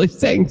potentially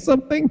saying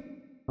something.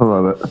 I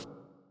love it.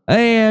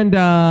 And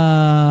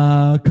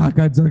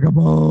Cockeyed Sucker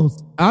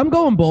Bulls. I'm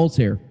going Bulls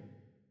here.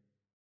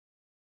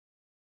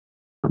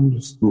 I'm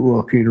just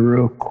looking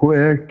real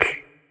quick.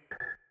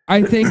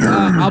 I think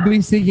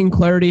Albie Seeking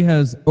Clarity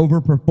has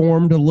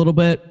overperformed a little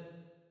bit.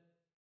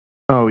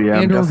 Oh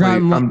yeah, and or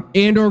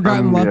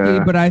gotten lucky,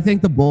 but I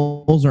think the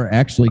Bulls are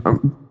actually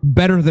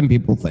better than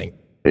people think.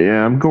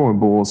 Yeah, I'm going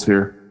Bulls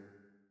here.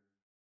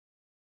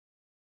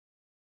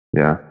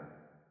 Yeah.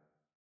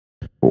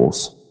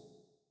 Bulls.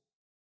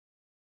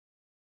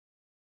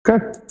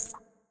 Okay.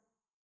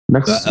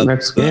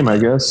 Next game, I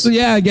guess. So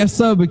yeah, I guess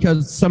so,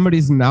 because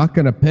somebody's not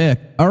going to pick.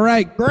 All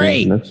right,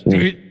 great.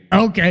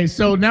 Okay,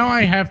 so now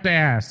I have to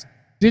ask,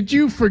 did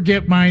you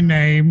forget my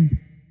name?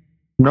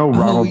 No,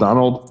 Ronald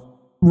Donald.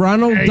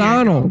 Ronald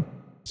Donald.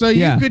 So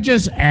you could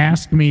just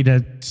ask me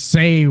to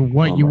say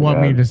what you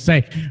want me to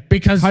say.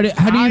 Because how do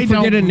you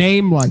forget a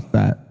name like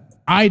that?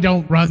 I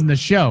don't run the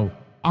show.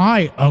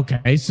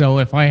 Okay, so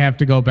if I have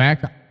to go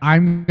back,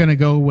 I'm going to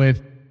go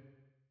with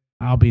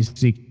Albie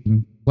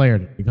Seeking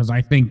Clarity because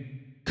I think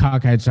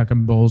Cockeyed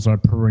Sucking Bulls are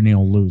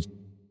perennial losers.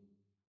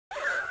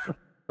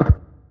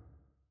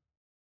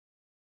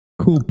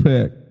 Cool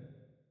pick.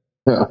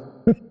 Yeah.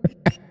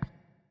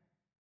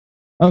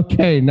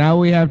 Okay, now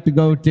we have to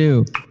go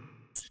to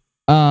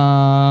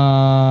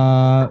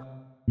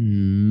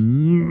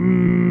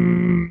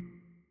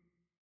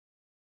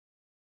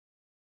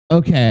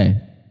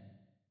okay.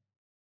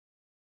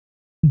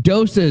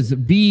 Doses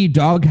v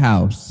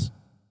Doghouse.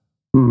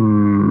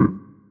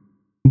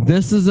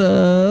 This is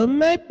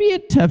might be a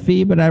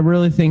toughie, but I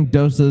really think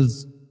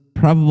Doses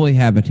probably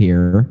have it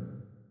here.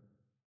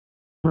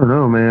 I don't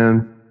know,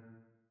 man.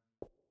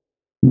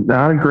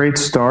 Not a great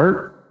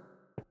start.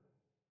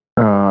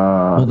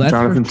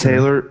 Jonathan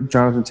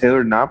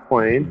Taylor not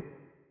playing.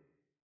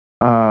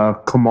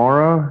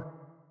 Kamara,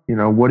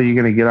 what are you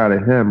going to get out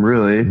of him,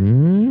 really?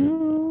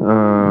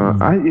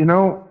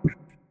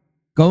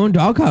 Going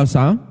doghouse,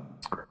 huh?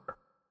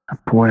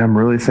 Boy, I'm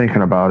really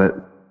thinking about it.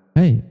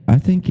 Hey, I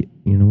think,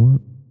 you know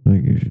what? I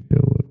think you should do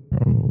it.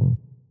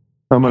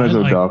 I'm going to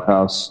go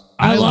doghouse.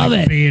 I love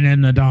it. Being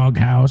in the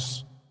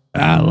doghouse.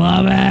 I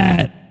love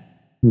it.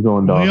 I'm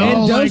going We doghouse.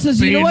 all like Doses,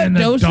 being you know what? in the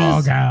Doses?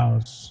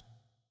 doghouse.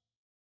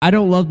 I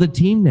don't love the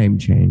team name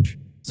change.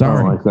 Sorry.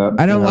 I don't like that.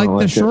 I don't Yeah, I like don't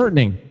the like it.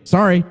 shortening.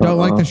 Sorry. Don't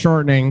like the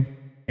shortening.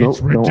 Nope, It's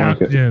don't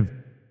like it. reductive.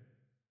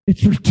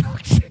 It's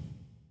reductive.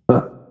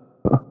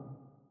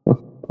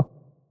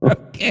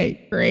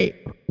 Okay, great.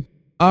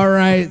 All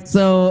right,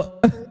 so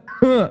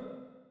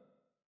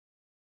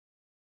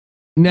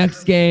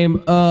next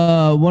game,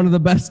 one of the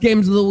best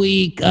games of the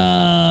week,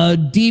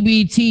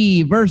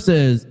 DBT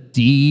versus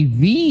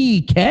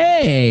DVK.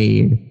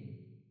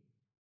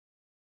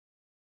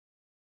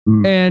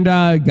 And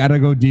gotta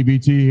go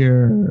DBT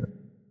here.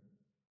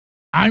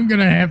 I'm going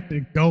to have to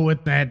go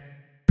with that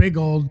big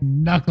old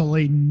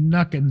knuckly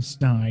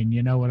Nuckenstein.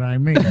 You know what I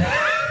mean?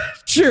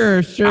 Sure.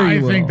 I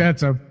you think will.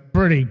 that's a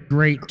pretty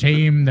great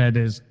team that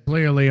is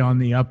clearly on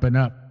the up and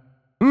up.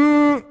 I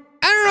don't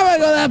know if I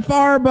go that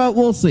far, but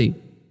we'll see.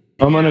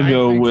 I'm going to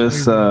go think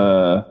with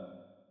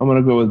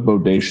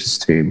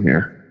Bodacious team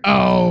here.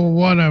 Oh,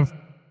 what a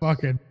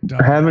fucking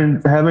dog.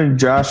 Having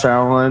Josh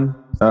Allen,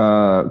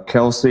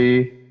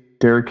 Kelsey,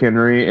 Derrick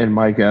Henry, and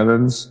Mike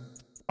Evans.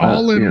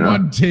 All in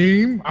one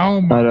team? Oh,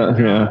 my God.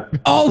 Yeah.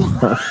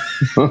 Oh,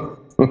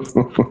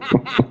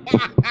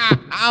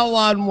 all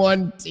on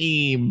one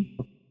team.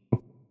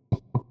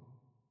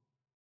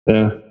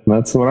 Yeah,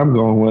 that's what I'm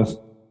going with.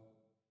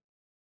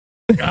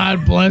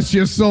 God bless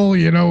your soul.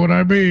 You know what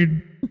I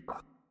mean?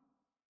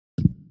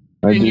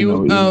 I And do know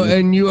what mean.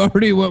 and you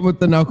already went with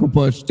the knuckle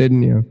push,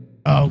 didn't you?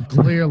 Oh,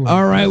 clearly.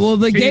 All right. Well,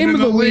 the Team game in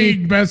of the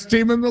week. Best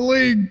team in the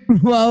league.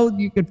 Well,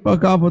 you could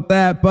fuck off with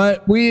that,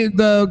 but we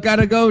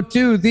gotta go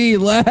to the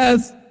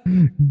last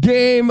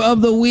game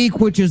of the week,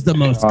 which is the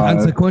most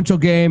consequential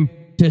game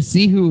to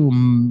see who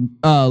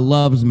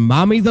loves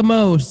mommy the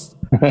most.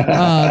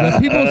 The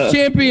people's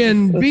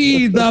champion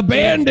be the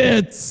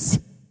Bandits.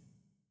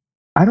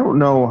 I don't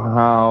know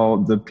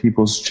how the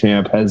People's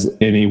Champ has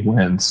any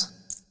wins.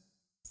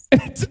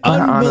 It's I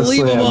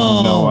honestly unbelievable.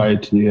 have no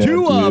idea.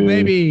 Tua, dude.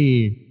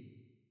 baby.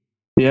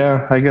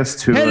 Yeah, I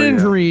guess Tua. Head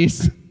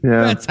injuries.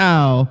 Yeah. That's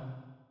how.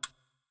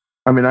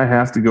 I mean, I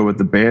have to go with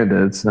the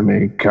Bandits. I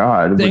mean,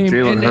 God, with Same.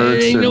 Jalen And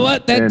Hurts. you know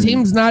what? That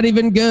team's not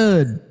even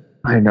good.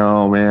 I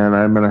know, man.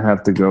 I'm gonna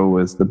have to go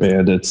with the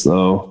Bandits,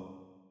 though.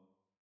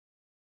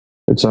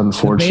 It's The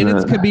unfortunate.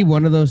 Bandits could be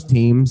one of those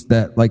teams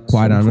that, like,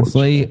 quite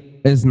honestly,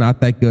 is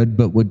not that good,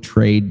 but would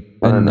trade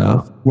I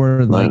enough know.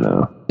 where, I like,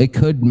 know. it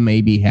could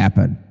maybe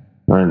happen.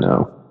 I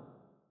know.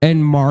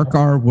 And mark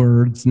our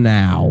words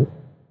now.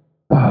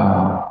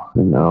 I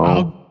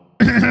know.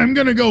 I'm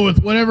going to go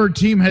with whatever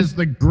team has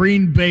the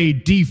Green Bay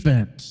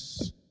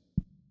defense.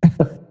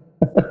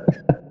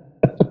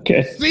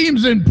 Okay.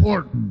 Seems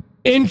important.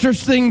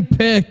 Interesting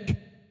pick.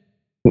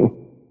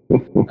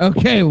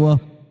 Okay,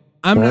 well,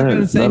 I'm not All right,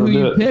 going to say that'll who do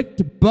you it.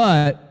 picked,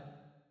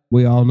 but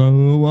we all know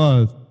who it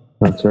was.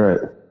 That's right.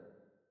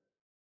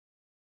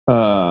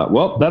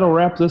 Well, that'll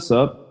wrap this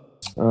up.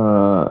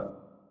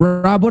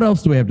 Rob, what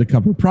else do we have to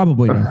cover?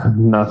 Probably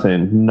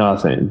nothing.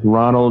 Nothing.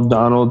 Ronald,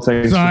 Donald,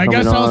 thanks So for I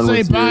coming guess I'll on say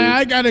with bye. your-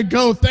 I got to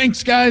go.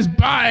 Thanks, guys.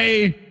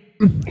 Bye.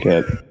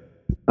 Okay.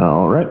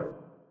 All right.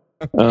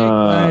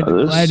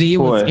 Glad he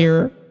was boy,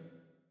 here.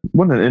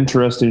 What an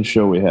interesting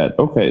show we had.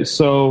 Okay,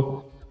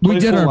 so We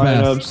did playful our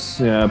best.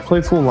 lineups. Yeah,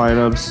 playful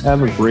lineups.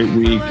 Have a great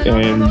week,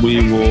 and we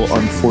will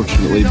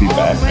unfortunately be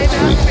back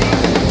next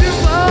week.